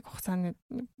хэсэг хугацааны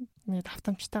нэг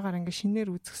давтамжтайгаар ингээ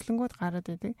шинээр үзэсгэлэнгүүд гараад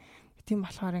байдаг. Тийм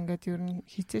болохоор ингээд ер нь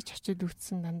хизээч очиод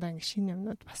үтсэн дандаа ингээ шинэ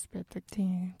юмнууд бас байдаг.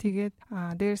 Тийм. Тэгээд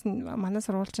дээрэс нь манай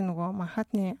сургууль чинь нөгөө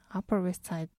Манхаттны Upper West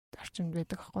Side орчинд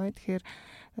байдаг байхгүй. Тэгэхээр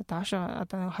доош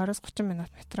одоо 20-30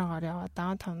 минут метрогоор яваад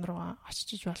даунтаун руу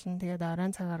очиж болно. Тэгээд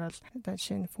оройн цагаар бол одоо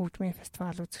жишээ нь Foodme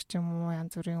фестивал үзэх ч юм уу,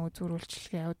 янз бүрийн үзүүр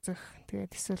үйлчлэгээ үзэх.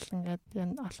 Тэгээд эсвэл ингээд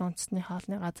энэ олон үндэсний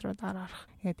хоолны газруудаар орох.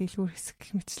 Тэгээд дэлгүүр хэсэг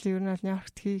мэтчлээ ер нь бол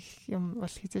Нью-Йоркт хийх юм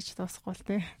бол хизээч дуусахгүй л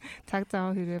тий. Цаг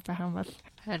зав хэрэг байх юм бол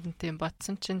харин тийм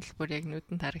ботсон чинь л бүр яг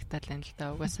нүдэнд харагдал юм л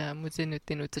да. Угаасаа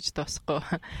музейнуудыг үзэж дуусахгүй.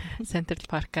 Central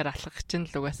Park-аар алхах чинь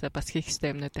л угаасаа бас хийх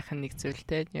ёстой юмнуудын нэг зүйл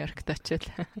те. Нью-Йоркт очил.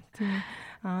 Тийм.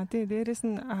 Тэгээ дээрэс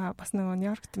нь бас нөгөө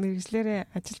Нью-Йоркт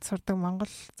мэргэжлэрээ ажилд сурдаг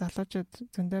монгол залуучууд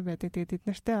зөндөө байдаг. Тэгээд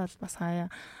эднэртэй бол бас хаяа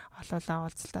олоолаа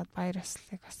уулзалтад баяр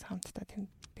ёслолыг бас хамтдаа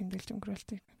тэмдэглэж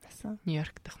өнгөрүүлдэг байсан.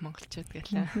 Нью-Йорк дах монголчууд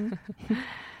гэлээ.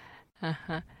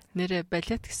 Аха. Нэрэ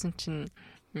балет гэсэн чинь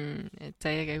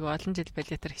заяаг айгу олон жил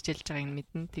балетаар хичээлж байгааг нь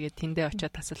мэднэ. Тэгээд тэндээ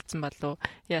очиод тасалдсан болов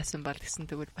яасан бол гэсэн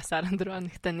тэгвэл бас 14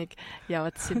 хоногта нэг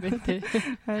яваадсан юм байна те.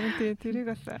 Харин тэрийг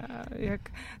бол яг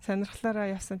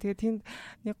сонирхлоороо явсан. Тэгээд тэнд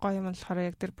нэг гоё юм болохоор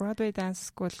яг тэр Broadway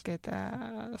Dance School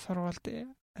гэдэг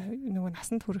сургуульд нөгөө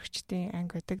насанд хүрэгчдийн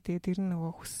анги байдаг. Тэгээд тэр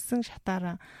нөгөө хүссэн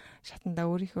шатанда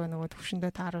өөрийнхөө нөгөө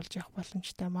түвшиндээ тааруулж явах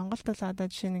боломжтой. Монголд бол одоо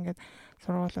жишээ нь ингээд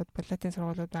сургуулиуд, балетын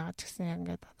сургуулиуд байгаа ч гэсэн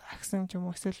ингээд агсан ч юм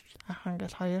уу эсвэл анхан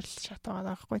ингээд 2 л шат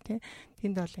байгаа байхгүй тий.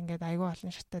 Тэнд бол ингээд аюу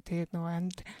олон шаттай. Тэгээд нөгөө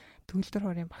амьд төгөлдөр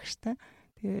хорийн багштай.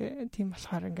 Тэгээ тийм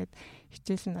болохоор ингээд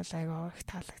хичээл нь бол аюу их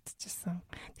таалагдчихсан.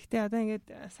 Гэтэ одоо ингээд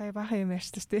сая баахан юм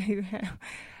ярьсан тий.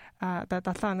 Одоо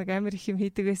 7 хоног амар их юм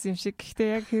хийдэг байсан юм шиг. Гэхдээ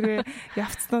яг хэрвээ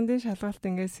явц дундын шалгалт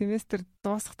ингээд семестр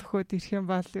дуусах төхөөд ирэх юм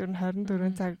бол ер нь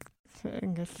 24 цаг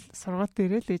ингээл сургууль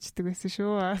дээрээ л ээждэг байсан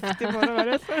шүү. Тийм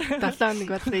бороо. 7 хоног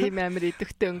бол ийм амар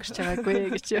идэвхтэй өнгөрч байгаагүй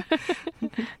гэж.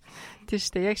 Тийм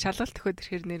шүү дээ. Яг шалгалт өгөхөд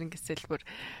ирэхээр нэрнгэсэл бүр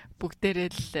бүгдээрээ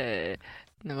л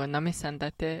нөгөө намын сандаа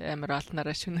те амар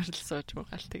олнороо шүнэрлэл сууж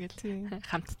байгаа л тэгэл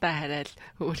хамтдаа хараад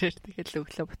өөрөөр тэгэл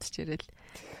өглөө бутж ирэл.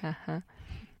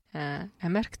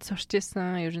 Америкт сурч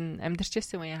исэн, ер нь амьдарч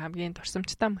исэн үеийн хамгийн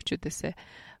турсамжтай мөчүүдээс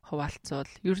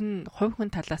хуваалцвал ер нь хувь хүн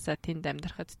талаасаа тэнд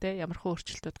амьдрахад те ямар хөө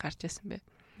өөрчлөлтүүд гарч исэн бэ?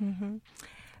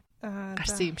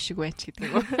 Гарсан юм шиг байна ч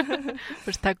гэдэг үү.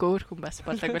 Бүр таг өөр хүн бас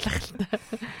болоог байх л та.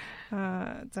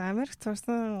 За Америкт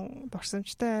сурсан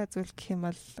турсамжтай зүйл гэх юм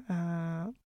бол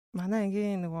манай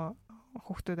ангийн нөгөө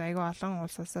хүүхдүүд аягүй олон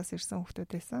улсаас ирсэн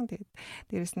хүүхдүүд байсан. Тэгээд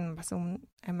дээрэс нь бас өмнө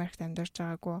Америкт амьдарч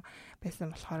байгаагүй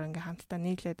байсан болохоор ингээм хамтдаа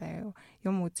нийлээд аягүй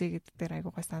юм үзье гэдэг дээр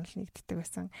аягүй гой санал нэгддэг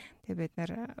байсан. Тэгээд бид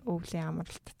нэр өвлийн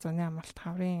амралт, зуны амралт,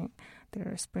 хаврын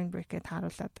тэр spring break-д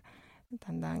харуулад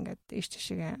дандаа ингээд иш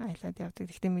чишгээ аялаад явдаг.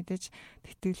 Гэхдээ мэдээж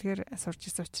тэтгэлгээр сурч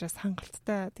ирсэн учраас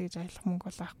хангалттай тэгж аялах мөнгө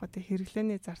болохгүй. Тэг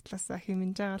хэрэглээний зардлаас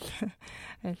хэмнэж байгаа л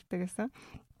аялдаг гэсэн.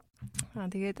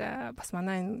 Тэгээд бас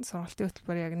манай энэ сургалтын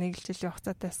хөтөлбөр яг 1 жилийн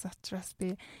хугацаатай байсан учраас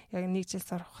би яг 1 жил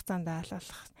сурах хугацаанд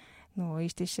айлуулах нөгөө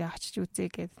ийш тийшээ очиж үзье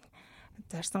гэд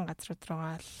зарсан газрууд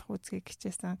руугаа л үзье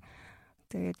гэжсэн.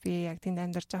 Тэгээд би яг тэнд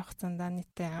амьдарч байгаа хугацаанд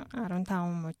нийтдээ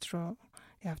 15 мужи руу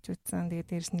явж үзсэн. Тэгээд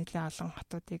дээрс нэлээд олон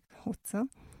хотуудыг үзсэн.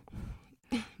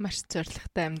 Маш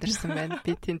зоригтой амьдарсан байна.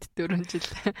 Би тэнд 4 жил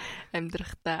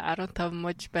амьдрахдаа 15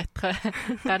 мужи байтгаа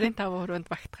гарын 5 хүрээнд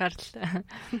багтахаар л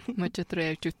мужид руу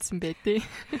явж үтсэн байдیں۔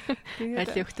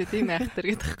 Аль өгтөд ийм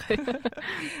айхтар гэдэг байхгүй.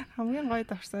 Хамгийн гоё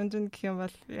давсан жин гэх юм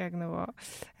бол яг нөгөө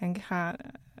ангийнхаа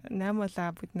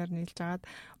 8-аа бид нар нийлж агаад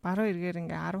баруун эргээр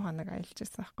ингээ 10 хоног аялж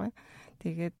байсан байхгүй.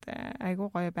 Тэгээд айгүй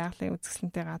гоё байгалийн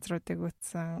үзэсгэлэнтэй газруудыг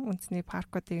үзсэн, үндэсний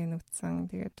паркуудыг үзсэн.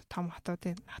 Тэгээд том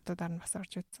хотуудаар нь бас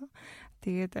орж үзсэн.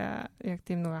 Тэгээд яг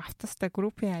тийм нэг автобустай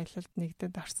группийн аялалд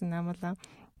нэгдэд орсон 8-аа.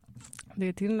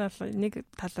 Тэгээд тэр нь бол нэг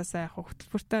талаас яг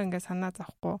хөтөлбөртөө ингээ санаа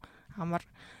зовхгүй амар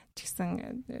ч гэсэн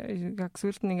яг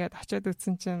сүүлд нь ингээд очиод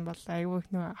үзсэн чинь бол айгүй их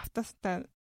нэг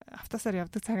автосаар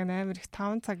явдаг цаг нь амар их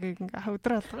 5 цагийг ингээ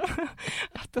өдөр алга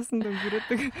автосанд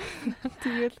өнгөрөөдөг.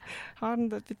 Тэгэл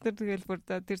хоорондоо бид нар тэгэл бүр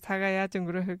тэр цагаа яаж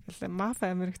өнгөрөөхөг гэл маф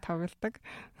амар их тоглодог.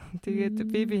 Тэгээд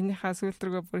би биенийхээ сүүлд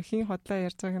рүүгээ бүр хин хотлоо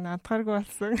ярьж байгааг нь антгааргүй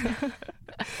болсон.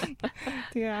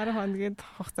 Тэгээ 10 хоногийн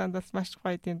хугацаанд бас маш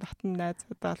гоё тийм дотн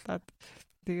найзууд болоод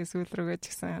тэгээ сүүл рүүгээ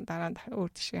ч гэсэн дараа нь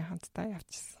өөр жишээ хамтдаа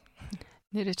явчихсан.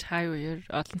 Нэрэж хай үеэр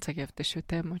олон цаг явдаг шүү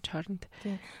те мууч хооронд.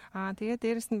 Тийм. Тэгээ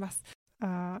дээрэс нь бас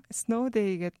snow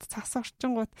day гэдэг цас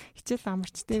орчингууд хичээл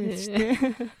амарчтай юм биш үү?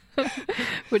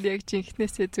 Бүр яг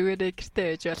жинхнээсээ зүгээрээ гэртээ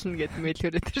байж болно гэд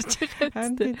мэйлгөрөө төрж байгаа.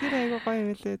 Харин тэр айгуу гоё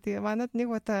юм лээ. Тэгээ манад нэг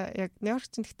удаа яг Нью-Йорк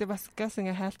чинь гэхдээ бас газ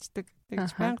ингээ хайлцдаг.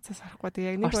 Тэгж байнга цас орохгүй.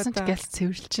 Тэгээ яг нэг удаа газ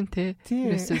цэвэрлчин те.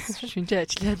 Ерөөсөө шүнжээ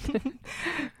ажиллаад.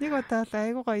 Нэг удаа л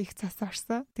айгуу гоё их цас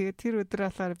орсон. Тэгээ тэр өдөр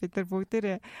болохоор бид нар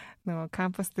бүгдээрээ нөгөө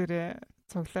кампус дээрээ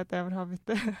цуглаад амар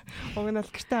хоббитэй. Уг нь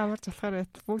бол гэртээ амарч болохоор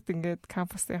бүгд ингээд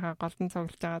кампусынхаа голдон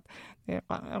цуглаж агаад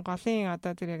голын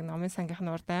одоо тэр яг номын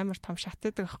сангийнхны урд амар том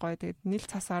шатдаг байхгүй. Тэгээд нийл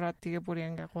цас ороод тэгээ бүр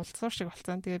ингээ гулцуур шиг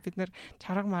болцсон. Тэгээ бид нэр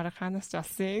чарга марга хаанаас ч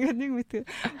олсон. Ингээ нэг мэт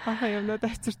бахан юмнууд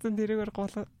авчирсан тэрийгээр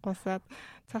гусаад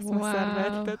цас масаар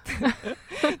байлдаад.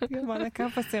 Тэгээ манай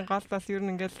кампусын голд бол ер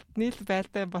нь ингээл нийл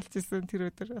байлтай болчихсон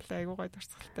тэр өдөр бол айгуу гоё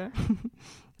дурсгалтай.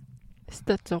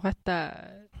 Стат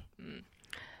зугаата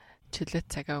чөлөө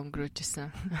цагаа өнгөрөөжсэн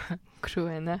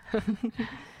crew байна.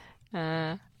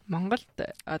 Монголд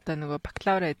одоо нөгөө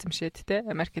бакалавра эзэмшээд те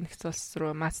Америк нэгдсэн улс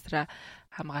руу мастера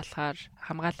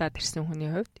хамгаалаад ирсэн хүний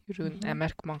хувьд ер нь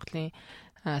Америк Монголын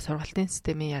сургалтын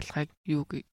системийн ялгааг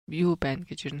юу байна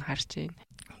гэж ер нь харж байна.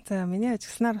 За миний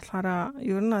ажигласнаар болохоор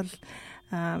ер нь бол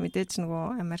мэдээж нөгөө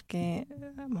Америкийн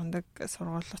мундаг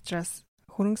сургууль учраас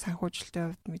хөрөнгө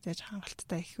санхүүжилтийн хувьд мэдээж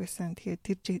хангалттай их байсан. Тэгэхээр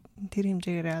тэр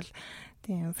хэмжээгээр бол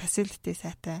тийм facility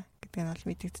сайтай гэдэг нь бол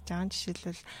мэдэгдэж байгаа.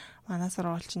 Жишээлбэл манай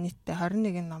сургууль чинь нийтдээ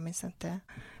 21 номын сантай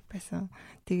байсан.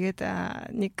 Тэгээд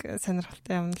нэг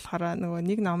сонирхолтой юм болохоор нөгөө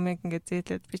нэг номыг ингээд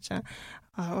зээлээд би чинь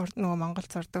нөгөө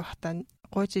Монголд сурдаг хотоо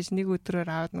гуйж нэг өдрөөр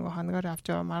аваад нөгөө хоногоор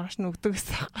авч яваа маргааш нь өгдөг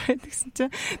гэсэн байхгүй. Тэгсэн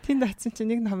чинь тэнд очсон чинь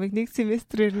нэг номыг нэг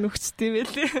семестрээр нь өгчтэй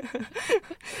байлээ.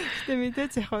 Гэтэ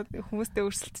мэдээж яг хүмүүстэй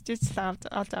өрсөлдөж олж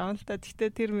авна л та.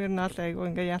 Гэтэ тэр мөр нь ол айгу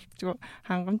ингээ ялтчгүй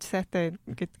хангамж сайтай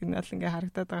гэдэг нь бол ингээ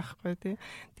харагдаад байгаа байхгүй тий.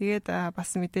 Тэгээд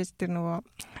бас мэдээж тэр нөгөө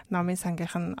номын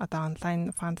сангийнх нь одоо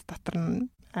онлайн фонд дотор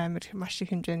нь амар маш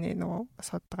их хэмжээний нөгөө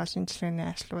судалгаа шинжилгээний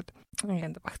ажлууд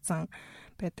ингээд багтсан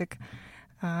байдаг.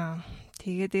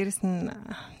 Тэгээд дээрэс нь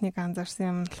нэг анзаарсан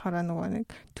юм болохоор нөгөө нэг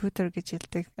Twitter гэж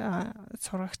хэлдэг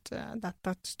сурагч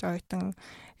датагч оюутан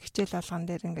хичээл болгон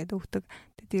дээр ингээд өгдөг.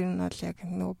 Тэр нь бол яг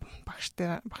нөгөө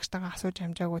багштайгаа асууж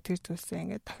хамжаагүй тэр зүйлсээ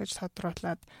ингээд дахиж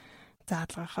содруулаад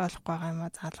заалгах ойлгохгүй байгаа юм а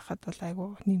заалгахад бол айгүй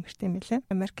нэмэртэй юм билээ.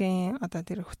 Америкийн одоо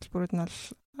тэр хөтөлбөрүүд нь бол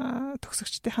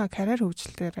төгсөгчдийнхаа карьер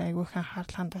хөгжлөөр айгүй их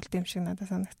анхаарал хандуулт юм шиг надад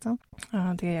санагдсан.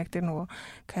 Тэгээ яг тэр нөгөө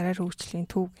карьер хөгжлийн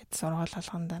төв гэдэг сургууль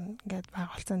болгонд ингээд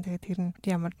байгуулсан. Тэгээ тэр нь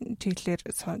ямар чиглэлээр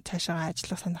цаашаа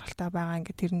ажиллах сонирхолтой байгаа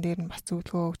ингээд тэрэн дээр нь бас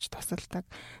зөвлөгөө өгч тусалдаг.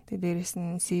 Тэгээ дээрэс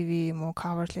нь CV юм уу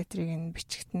cover letter-ыг нь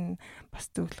бичигт нь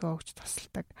бас зөвлөгөө өгч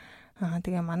тусалдаг.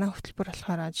 Тэгээ манай хөтөлбөр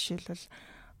болохоор жишээлбэл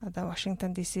одоо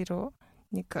Вашингтон DC руу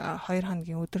нэг 2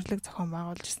 хоногийн өдөрлөг зохион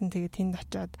байгуулж ирсэн. Тэгээ тэнд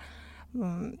очиод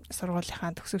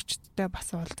сургуулийнхаа төгсөгчдтэй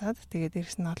бас уулзаад тэгээд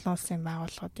дээрэс нь олон улсын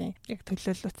байгууллагуудын яг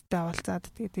төлөөлөлттэй уулзаад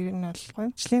тэгээд тэр нь бол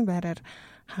гомжлын байраар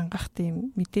хангах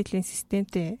тийм мэдээллийн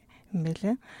системтэй юм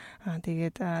байлаа.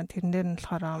 Тэгээд тэрэн дээр нь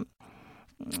болохоор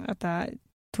одоо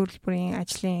төрөл бүрийн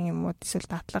ажлын юм уу эсвэл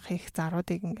дадлага хийх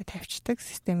заруудыг ингээд тавьчихдаг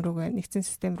систем рүүгээ нэгдсэн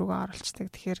систем рүүгээ оруулцдаг.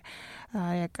 Тэгэхээр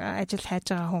яг ажил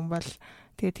хайж байгаа хүн бол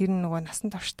тэгээд тэр нөгөө насан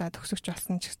туршдаа төгсөгч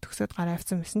болсон ч төгсөөд гараа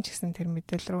авсан байсан ч гэсэн тэр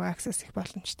мэдээлэл рүү аксес их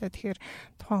боломжтой. Тэгэхээр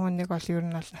тухайн хүнийг бол ер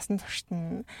нь бол насан туршид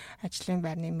нь ажлын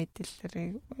байрны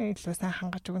мэдээллийг илүү сайн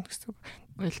хангаж өгнө гэсэн үг.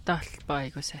 Уялдаа холбоо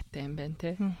айгуу сайтай юм байна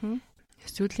те.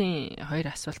 Сүүлийн 2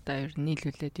 асуултаа ер нь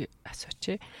нийлүүлээд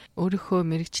асууч. Өөрийнхөө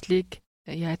мэрэгчлийг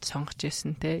яаж сонгож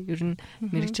ирсэн те? Ер нь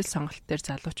мэрэгжил сонголт дээр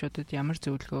залуучуудад ямар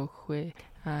зөвлөгөө өгөх вэ?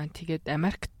 Тэгээд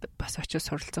Америкт бас очиж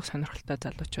суралцах сонирхолтой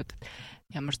залуучуудад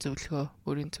ямар зөвлөгөө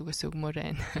өөрийн зүгээс өгмөр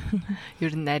байна.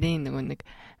 Ер нь нарийн нэг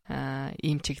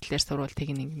ийм чиглэлээр сурвал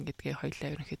техник гэдгээ хоёлаа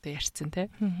ерөнхийдөө ярьсан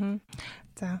те.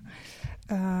 За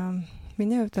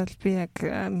миний хувьд бол би яг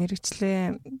мэрэгчлээ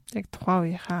яг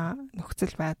тухайн үеийнхаа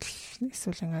нөхцөл байдал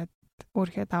эсвэл ингээд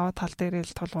өөрийнхөө даваа тал дээр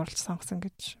л тулгуурлаж сонгосон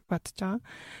гэж бодож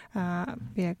байгаа.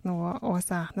 Би яг нөгөө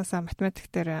угаасаа анхнаасаа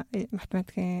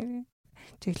математикийн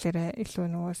чиглэлээр илүү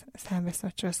нөгөө сайн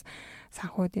байсан учраас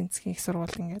санхүү эдийн засгийн их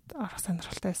сургууль ингээд орох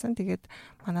сонирхолтой байсан. Тэгээд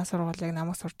манай сургуулийг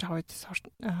намайг сурж байгаа үед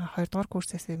 2 дугаар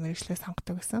курсээс мэрэгчлээ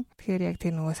сонгодог байсан. Тэгэхээр яг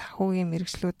тэр нөгөө санхүүгийн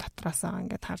мэрэгчлүүд дотроос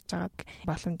ингээд харж байгааг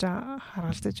боломжоо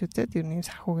харгалзаж үзээд ер нь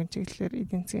санхүүгийн чиглэлээр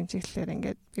эдийн засгийн чиглэлээр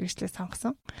ингээд мэрэгчлээ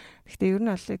сонгосон. Гэхдээ ер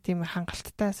нь бол тийм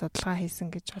хангалттай судалгаа хийсэн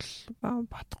гэж бол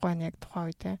бодохгүй байна яг тухайн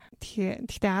үедээ.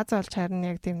 Гэхдээ Аз олж харин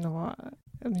яг тийм нөгөө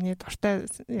миний дуртай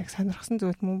яг сонирхсан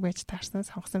зүйлд мөн байж таарсан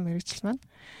сонгосон мэрэгжил маань.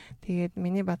 Тэгээд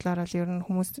миний бодлоор бол ер нь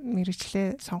хүмүүс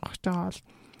мэрэгчлээ сонгох гэж байгаа бол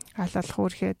аль болох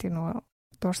өөрхөө тэр нөгөө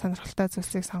дур сонирхолтой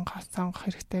зүйлсийг сонгох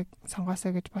хэрэгтэй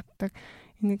сонгоосоо гэж боддог.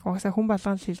 Энийг угаасаа хүн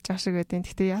болгон л хэлж байгаа шиг байдیں۔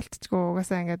 Гэхдээ яалтчгүй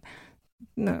угаасаа ингээд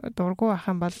дургу ах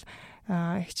юм бол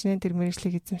хичнээн тэр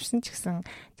мэрэгжлийг эзэмшсэн ч гэсэн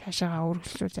цаашаагаа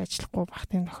өргөжлүүлж ажиллахгүй бах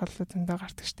тийм тохиолдол зөндөө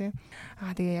гардаг штеп.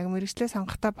 Тэгээ яг мэрэгжлээ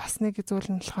сонгохдоо бас нэг зүйл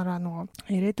нь болохоор нөгөө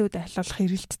ирээдүйд айлуулах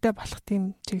эрэлттэй болох тийм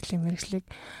чиглэлийн мэрэгжлийг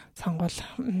сонгол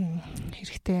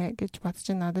хэрэгтэй гэж бодож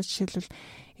байна. Надад жишээлбэл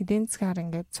эдийн засгаар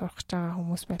ингээд сурах гэж байгаа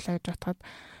хүмүүс байлаа гэж бодоход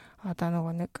одоо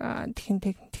нөгөө нэг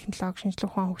технологи шинжилгээ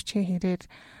ухаан хөгжихийн хэрээр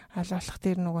алуулах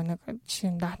дээр нөгөө нэг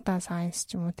жишээ нь data science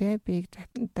ч юм уу те big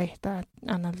data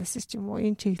analysis ч юм уу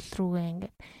энэ чиглэл рүүгээ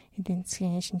ингээд эдийн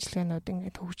засгийн шинжилгээнүүд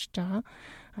ингээд хөгжиж байгаа.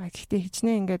 Гэхдээ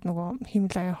хичнээн ингээд нөгөө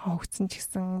хэмэл аяахан хөгжсөн ч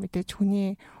гэсэн мэдээж хүний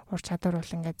ур чадвар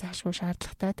бол ингээд заашгүй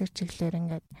шаардлагатай тэр чиглэлээр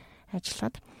ингээд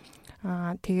ажиллаад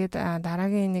тэгээд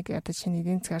дараагийн нэг одоо жишээ нь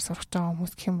эдийн засгаар сурах гэж байгаа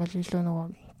хүмүүс гэх юм бол илүү нөгөө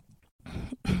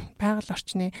байгаль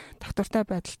орчны тогтвортой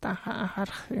байдалд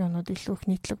анхаарах юмнууд илүү их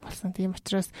нийтлэг болсон. Тийм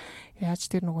учраас яаж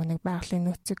тэр нөгөө нэг байгалийн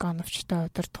нөөцийг оновчтой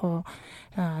удирдах уу,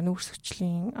 нүүрс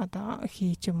хүчлийн одоо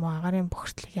хийж юм уу, агарын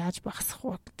бохирдлыг яаж багасгах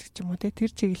уу гэдэг юм уу.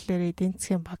 Тэр чиглэлээр эдийн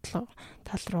засгийн бодлого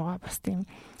тал руугаа бас тийм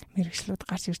мэрэгчлүүд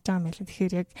гарч ирж байгаа юм байна.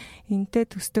 Тэгэхээр яг энэтэй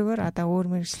төстэйгээр одоо өөр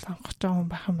мэрэгжил сонгох гэж байгаа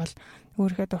хүн байх юм бол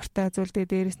өөрийнхөө дуртай зүйлдээ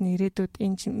дээрэс нь ирээдүйд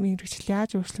энэ мэрэгжил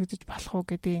яаж өөрчлөгдөж болох уу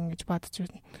гэдгийг ингэж бодож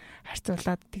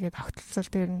харьцуулаад тэгээд огтлцол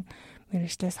дээр нь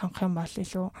мэрэгчлээ сонгох юм бол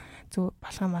илүү зөв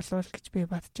болох юм болов уу гэж би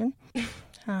бодож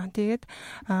байна. Тэгээд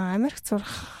Америкт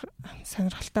сурах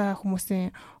сонирхолтой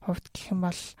хүмүүсийн хувьд гэх юм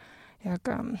бол яг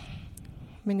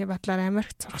миний бодлоор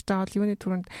Америкт сурах байгаа бол юуны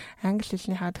түрүүнд англи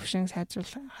хэлнийхаа түвшинг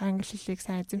сайжруулах, англи хэлийг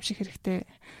сайн эзэмших хэрэгтэй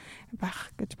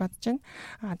байх гэж бодож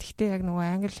байна. Тэгвэл яг нөгөө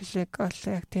англи хэлийг бол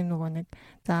яг тийм нөгөө нэг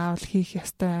заавал хийх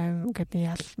ёстой юм гэдэг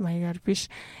ял маягаар биш,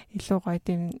 илүү гоё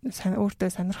тийм өөртөө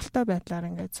сонирхолтой байдлаар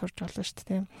ингээд сурч болно шүү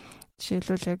дээ.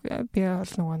 Жишээлбэл яг би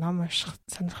бол нөгөө ном унших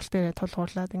сонирхолтой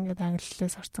тулгуурлаад ингээд англи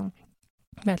хэлээ сурсан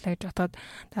байлаа гэж бодоод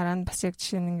дараа нь бас яг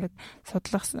жишээ нь ингээд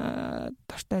судлах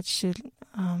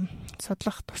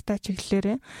дуртай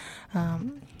чиглэлээрээ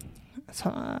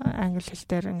англи хэл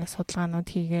дээр ингээд судалгаанууд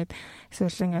хийгээд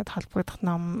эсвэл ингээд холбогдох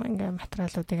ном ингээд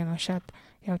материалуудыг уншаад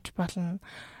явж болно.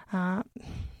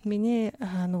 Миний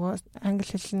нөгөө англи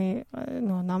хэлний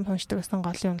нөгөө ном уншдаг гэсэн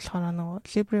голын юм болохоор нөгөө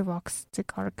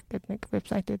LibriVox.org гэдэг нэг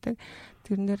вебсайт байдаг.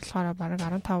 Тэрнээр болохоор бараг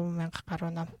 15,000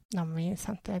 гаруй номын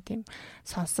сантай тийм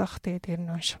сонсох, тэгээд тэр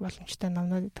нь унших боломжтой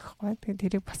номнууд идэх байхгүй. Тэгээд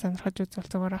тэрийг бас сонирхож үзвэл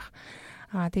зүгээр ах.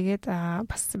 Тэгээд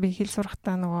бас би хэл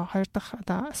сурахтаа нөгөө 2 дахь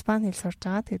одоо испани хэл сурж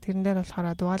байгаа. Тэгээд тэрэн дээр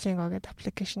болохоор Duolingo гэдэг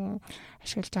аппликейшн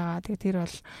ашиглаж байгаа. Тэгээд тэр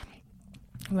бол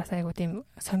бас айгуу тийм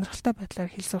сонирхолтой байдлаар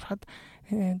хэл сурахад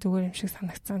зүгээр юм шиг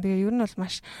санагдсан. Тэгээ ер нь бол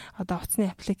маш одоо утасны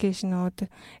аппликейшнууд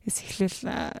эхлэл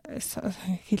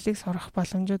хэлийг сурах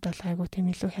боломжууд бол айгуу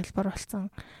тийм илүү хялбар болсон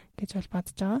гэж бол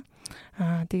бодож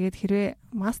байгаа. Тэгээд хэрвээ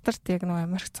мастерт яг нөгөө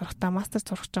Америкт сурахтаа мастер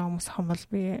сурах гэж байгаа хүмүүс хам бол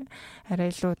би арай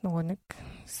илүү нөгөө нэг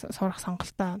сурах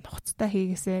сонголтоо нухацтай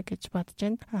хийгээсэ гэж бодож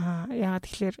байна. Яагаад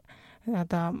тэгэхээр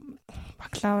одоо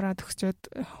бакалавра төгсчөөд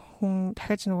хүн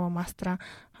дахиж нөгөө мастера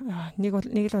нэг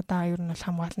л удаа ер нь бол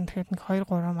хамгаална. Тэгэхээр нэг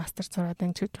 2-3 мастер сураад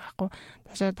энэ ч гэж байхгүй.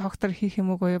 Ташаа доктор хийх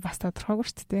юм уу бас тодорхойгүй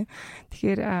шүү дээ.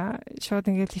 Тэгэхээр шууд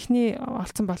ингээд ихний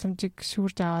олцсон боломжийг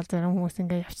шүүрж аваад зарим хүмүүс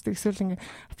ингээд явцдаг. Эсвэл ингээд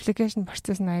аппликейшн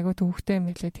процесс нь айгүй төвөгтэй юм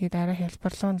билээ. Тэгээд арай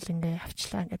хэлбэрлуун л ингээд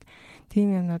явчлаа гэдэг. Тийм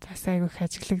юмнууд бас айгүй их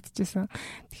ажиглагдчихсэн.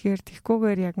 Тэгэхээр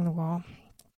тэгхгүйгээр яг нөгөө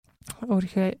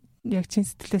өөрийнхөө яг чин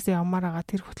сэтгэлээсээ явмаар байгаа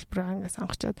тэр хөтөлбөрөө ингээд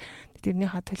сонгочоод тэрний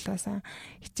хад төлөөсөн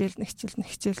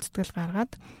хичээл зүтгэл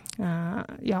гаргаад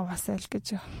яваасаа л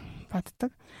гэж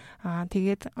боддог.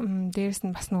 Тэгээд дээрэс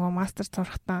нь бас нөгөө мастер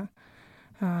сурахтаа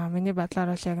миний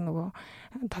бодлоор бол яг нөгөө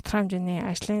тодорхой хэмжээний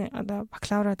ажлын одоо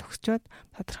бакалавра төгсчөөд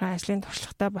тодорхой ажлын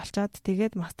туршлагатай болчоод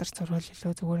тэгээд мастер сурвал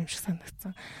илүү зүгээр юм шиг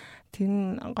санагдсан. Тэр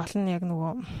нь гол нь яг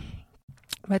нөгөө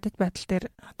бодит байдал дээр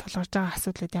тулгарч байгаа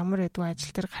асуудлууд ямар эдгүй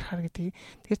ажил дээр гарахаар гэдгийг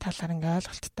тэр талаар ингээ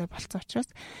ойлголттой болсон учраас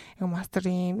яг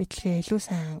мастерын мэдлэгээ илүү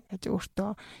сайн гэж өөртөө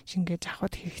шингээж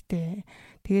авах хэрэгтэй.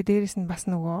 Тэгээ дээрэс нь бас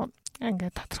нөгөө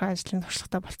ингээ тодорхой ажлын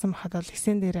туршлагатай болсон байхад бол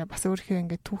эсэн дээрээ бас өөрийнхөө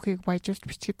ингээ түүхийг баяжуулж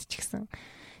бичгэд ч гэсэн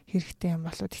хэрэгтэй юм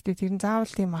болоо. Гэхдээ тэр нь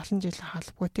заавал тийм олон жил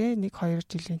халбгүй те 1-2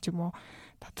 жилийн ч юм уу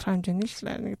тодорхой хэмжээний л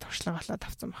нэг туршлага болоод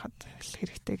авсан байхад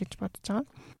хэрэгтэй гэж бодож байгаа.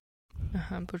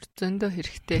 Бүр зөндөө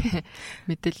хэрэгтэй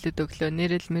мэдээлэлүүд өглөө.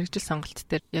 Нэрэл мэрэгжил сонголт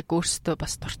дээр яг өөрсдөө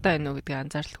бас дуртай байна уу гэдгийг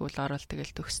анзаарлаггүй л орол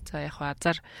тэгэл төгсцөө. Яг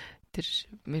азар тэр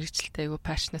мэрэгжилтэй айгу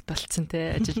passionate болцсон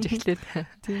те ажиллаж эхлээд.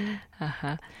 Тийм.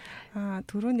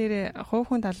 Түрүү нэрээ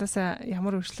хувь хүн талаасаа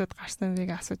ямар өөрчлөлт гарсан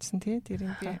вэгийг асуужсан тий.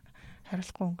 Тэрийг би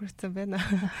хариулахгүй өнгөрцөн байна.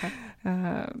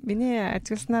 Миний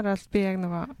ажилласнаар бол би яг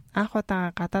нөгөө анх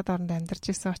удаа гадаад оронд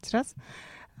амьдарч исэн учраас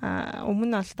өмнө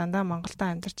нь бол дандаа Монголд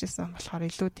амьдарч исэн болохоор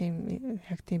илүү тийм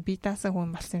яг тийм бие даасан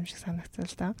хүн болсон юм шиг санагдсан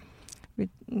л да. Би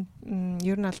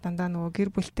ер нь бол дандаа нөгөө гэр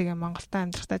бүлтэйгээ Монголд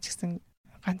амьдрахтаа ч гэсэн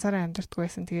ганцаараа амьдардаггүй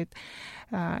байсан. Тэгээд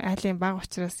айлын баг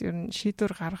учраас ер нь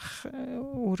шийдвэр гаргах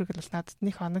үүрэг л надад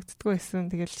нэг оногддггүй байсан.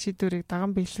 Тэгээд шийдвэрийг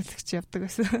даган биелүүлэгч явдаг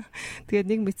байсан. Тэгээд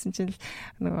нэг мэдсэн чинь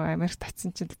нөгөө Америкт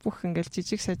татсан чинь бүх ингээл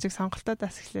жижиг сажиг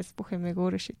сонголтоодаас эхлээл бүх юмыг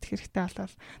өөрөө шийдэх хэрэгтэй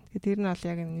болол. Тэгээд тэр нь бол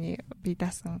яг миний бие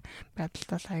даасан байдалд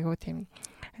бол айгүй тийм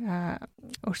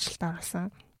өөрчлөлт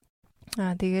оруулсан.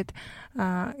 Тэгээд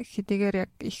хэдийгээр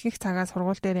яг их цагаа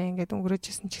сургууль дээр ингээд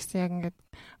өнгөрөөжсэн ч гэсэн яг ингээд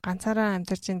ганцаараа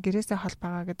амьдарч ин гэрээсээ хол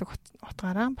байгаа гэдэг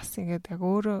утгаараа бас ингээд яг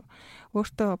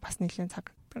өөртөө бас нэлийн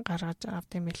цаг гаргаж авт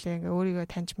юм билээ. Ингээ өөрийгөө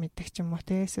таньж мэддэг ч юм уу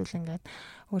те эсвэл ингээд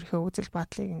өөрийнхөө үзэл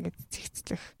бодлыг ингээд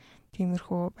зэгцлэх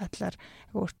тиймэрхүү байдлаар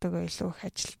өөртөөгөө илүү их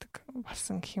ажилтдаг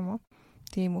болсон гэх юм уу.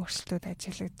 Тийм өөрчлөлтүүд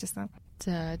ажиглагдчихсан.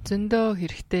 За зөндөө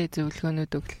хэрэгтэй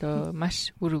зөвлөгөөнүүд өглөө.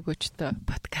 Маш үр өгөөжтэй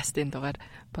подкастын дугаар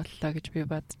боллоо гэж би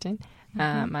бодож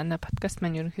байна. Манай подкаст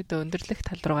маань ерөнхийдөө өндөрлөх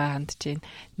тал руугаа хандж байна.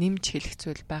 Нэмж хэлэх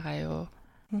зүйл байгаа юу?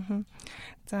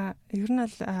 За ер нь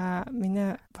бол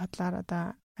миний бодлоор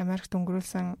одоо Америкт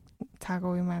өнгөрүүлсэн цаг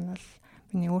үе маань бол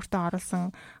миний өөртөө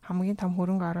оруулсан хамгийн том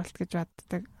хөрөнгө оруулалт гэж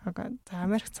боддог. За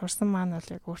Америкт сурсан маань бол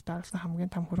яг өөртөө оруулсан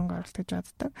хамгийн том хөрөнгө оруулалт гэж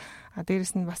боддог.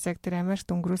 Дээрэс нь бас яг тэр Америкт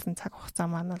өнгөрүүлсэн цаг хугацаа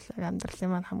маань бол яг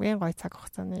амьдралын маань хамгийн гоё цаг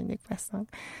хугацааны нэг байсан.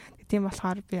 Тийм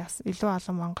болохоор би бас илүү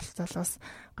олон Монголд бас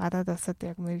гадаад улсад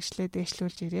яг мэргэжлээ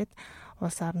дэвшлүүлж ирээд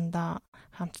улс орондоо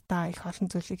хамтдаа их олон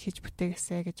зүйлийг хийж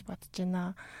бүтээгээсэй гэж бодож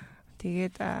байна.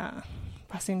 Тэгээд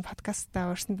бас энэ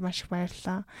подкастаа өөрсөнд маш их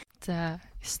баярлалаа. За,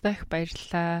 стах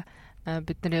баярлалаа.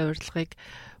 Бидний урилгыг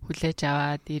хүлээж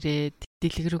аваад ирээд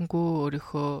дэлгэрэнгүй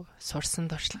өөрийнхөө сурсан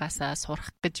туршлагаасаа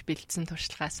сурах гэж бэлдсэн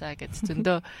туршлагаасаа гэж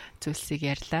зөндөө зүйлсийг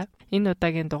ярьлаа. Энэ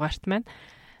удаагийн дугаарт маань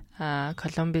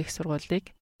Колумби их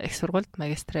сургуульд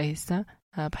магистраа хийсэн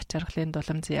Бачаргалын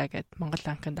Дуламзаяа гэдэг Монгол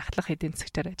анхны дахлах эдийн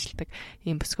засгчаар ажилладаг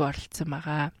ийм бүсгүй оролцсон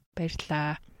байгаа.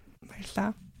 Баярлалаа.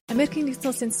 Баярлалаа. Америкийн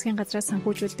нэгдсэн улсын засгийн газраас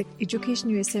санхүүжүүлдэг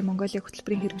EducationUSA Mongolia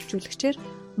хөтөлбөрийн хэрэгжүүлэгчээр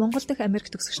Монгол дахь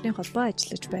Америкт төгсөгчдийн холбоо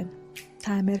ажиллаж байна.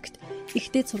 Та Америкт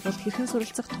ихтэй сургуульд хэрхэн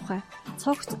суралцах тухай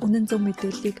цогц үнэн зөв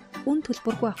мэдээллийг үн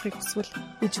төлбөргүй авахыг хүсвэл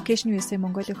EducationUSA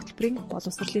Mongolia хөтөлбөрийн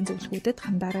боловсролын зөвлөгөөдөд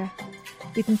хандаарай.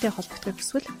 Бидэнтэй холбогдохыг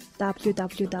хүсвэл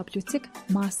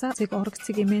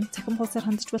www.masa.org-ийн цахим хуудасаар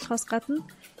хандаж болохоос гадна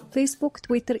Facebook,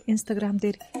 Twitter, Instagram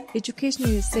дээр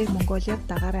EducationUSA Mongolia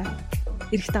дагаарай.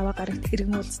 Ирэх даваа гарагт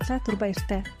иргэн уулзлаа. Түр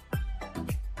баяртай.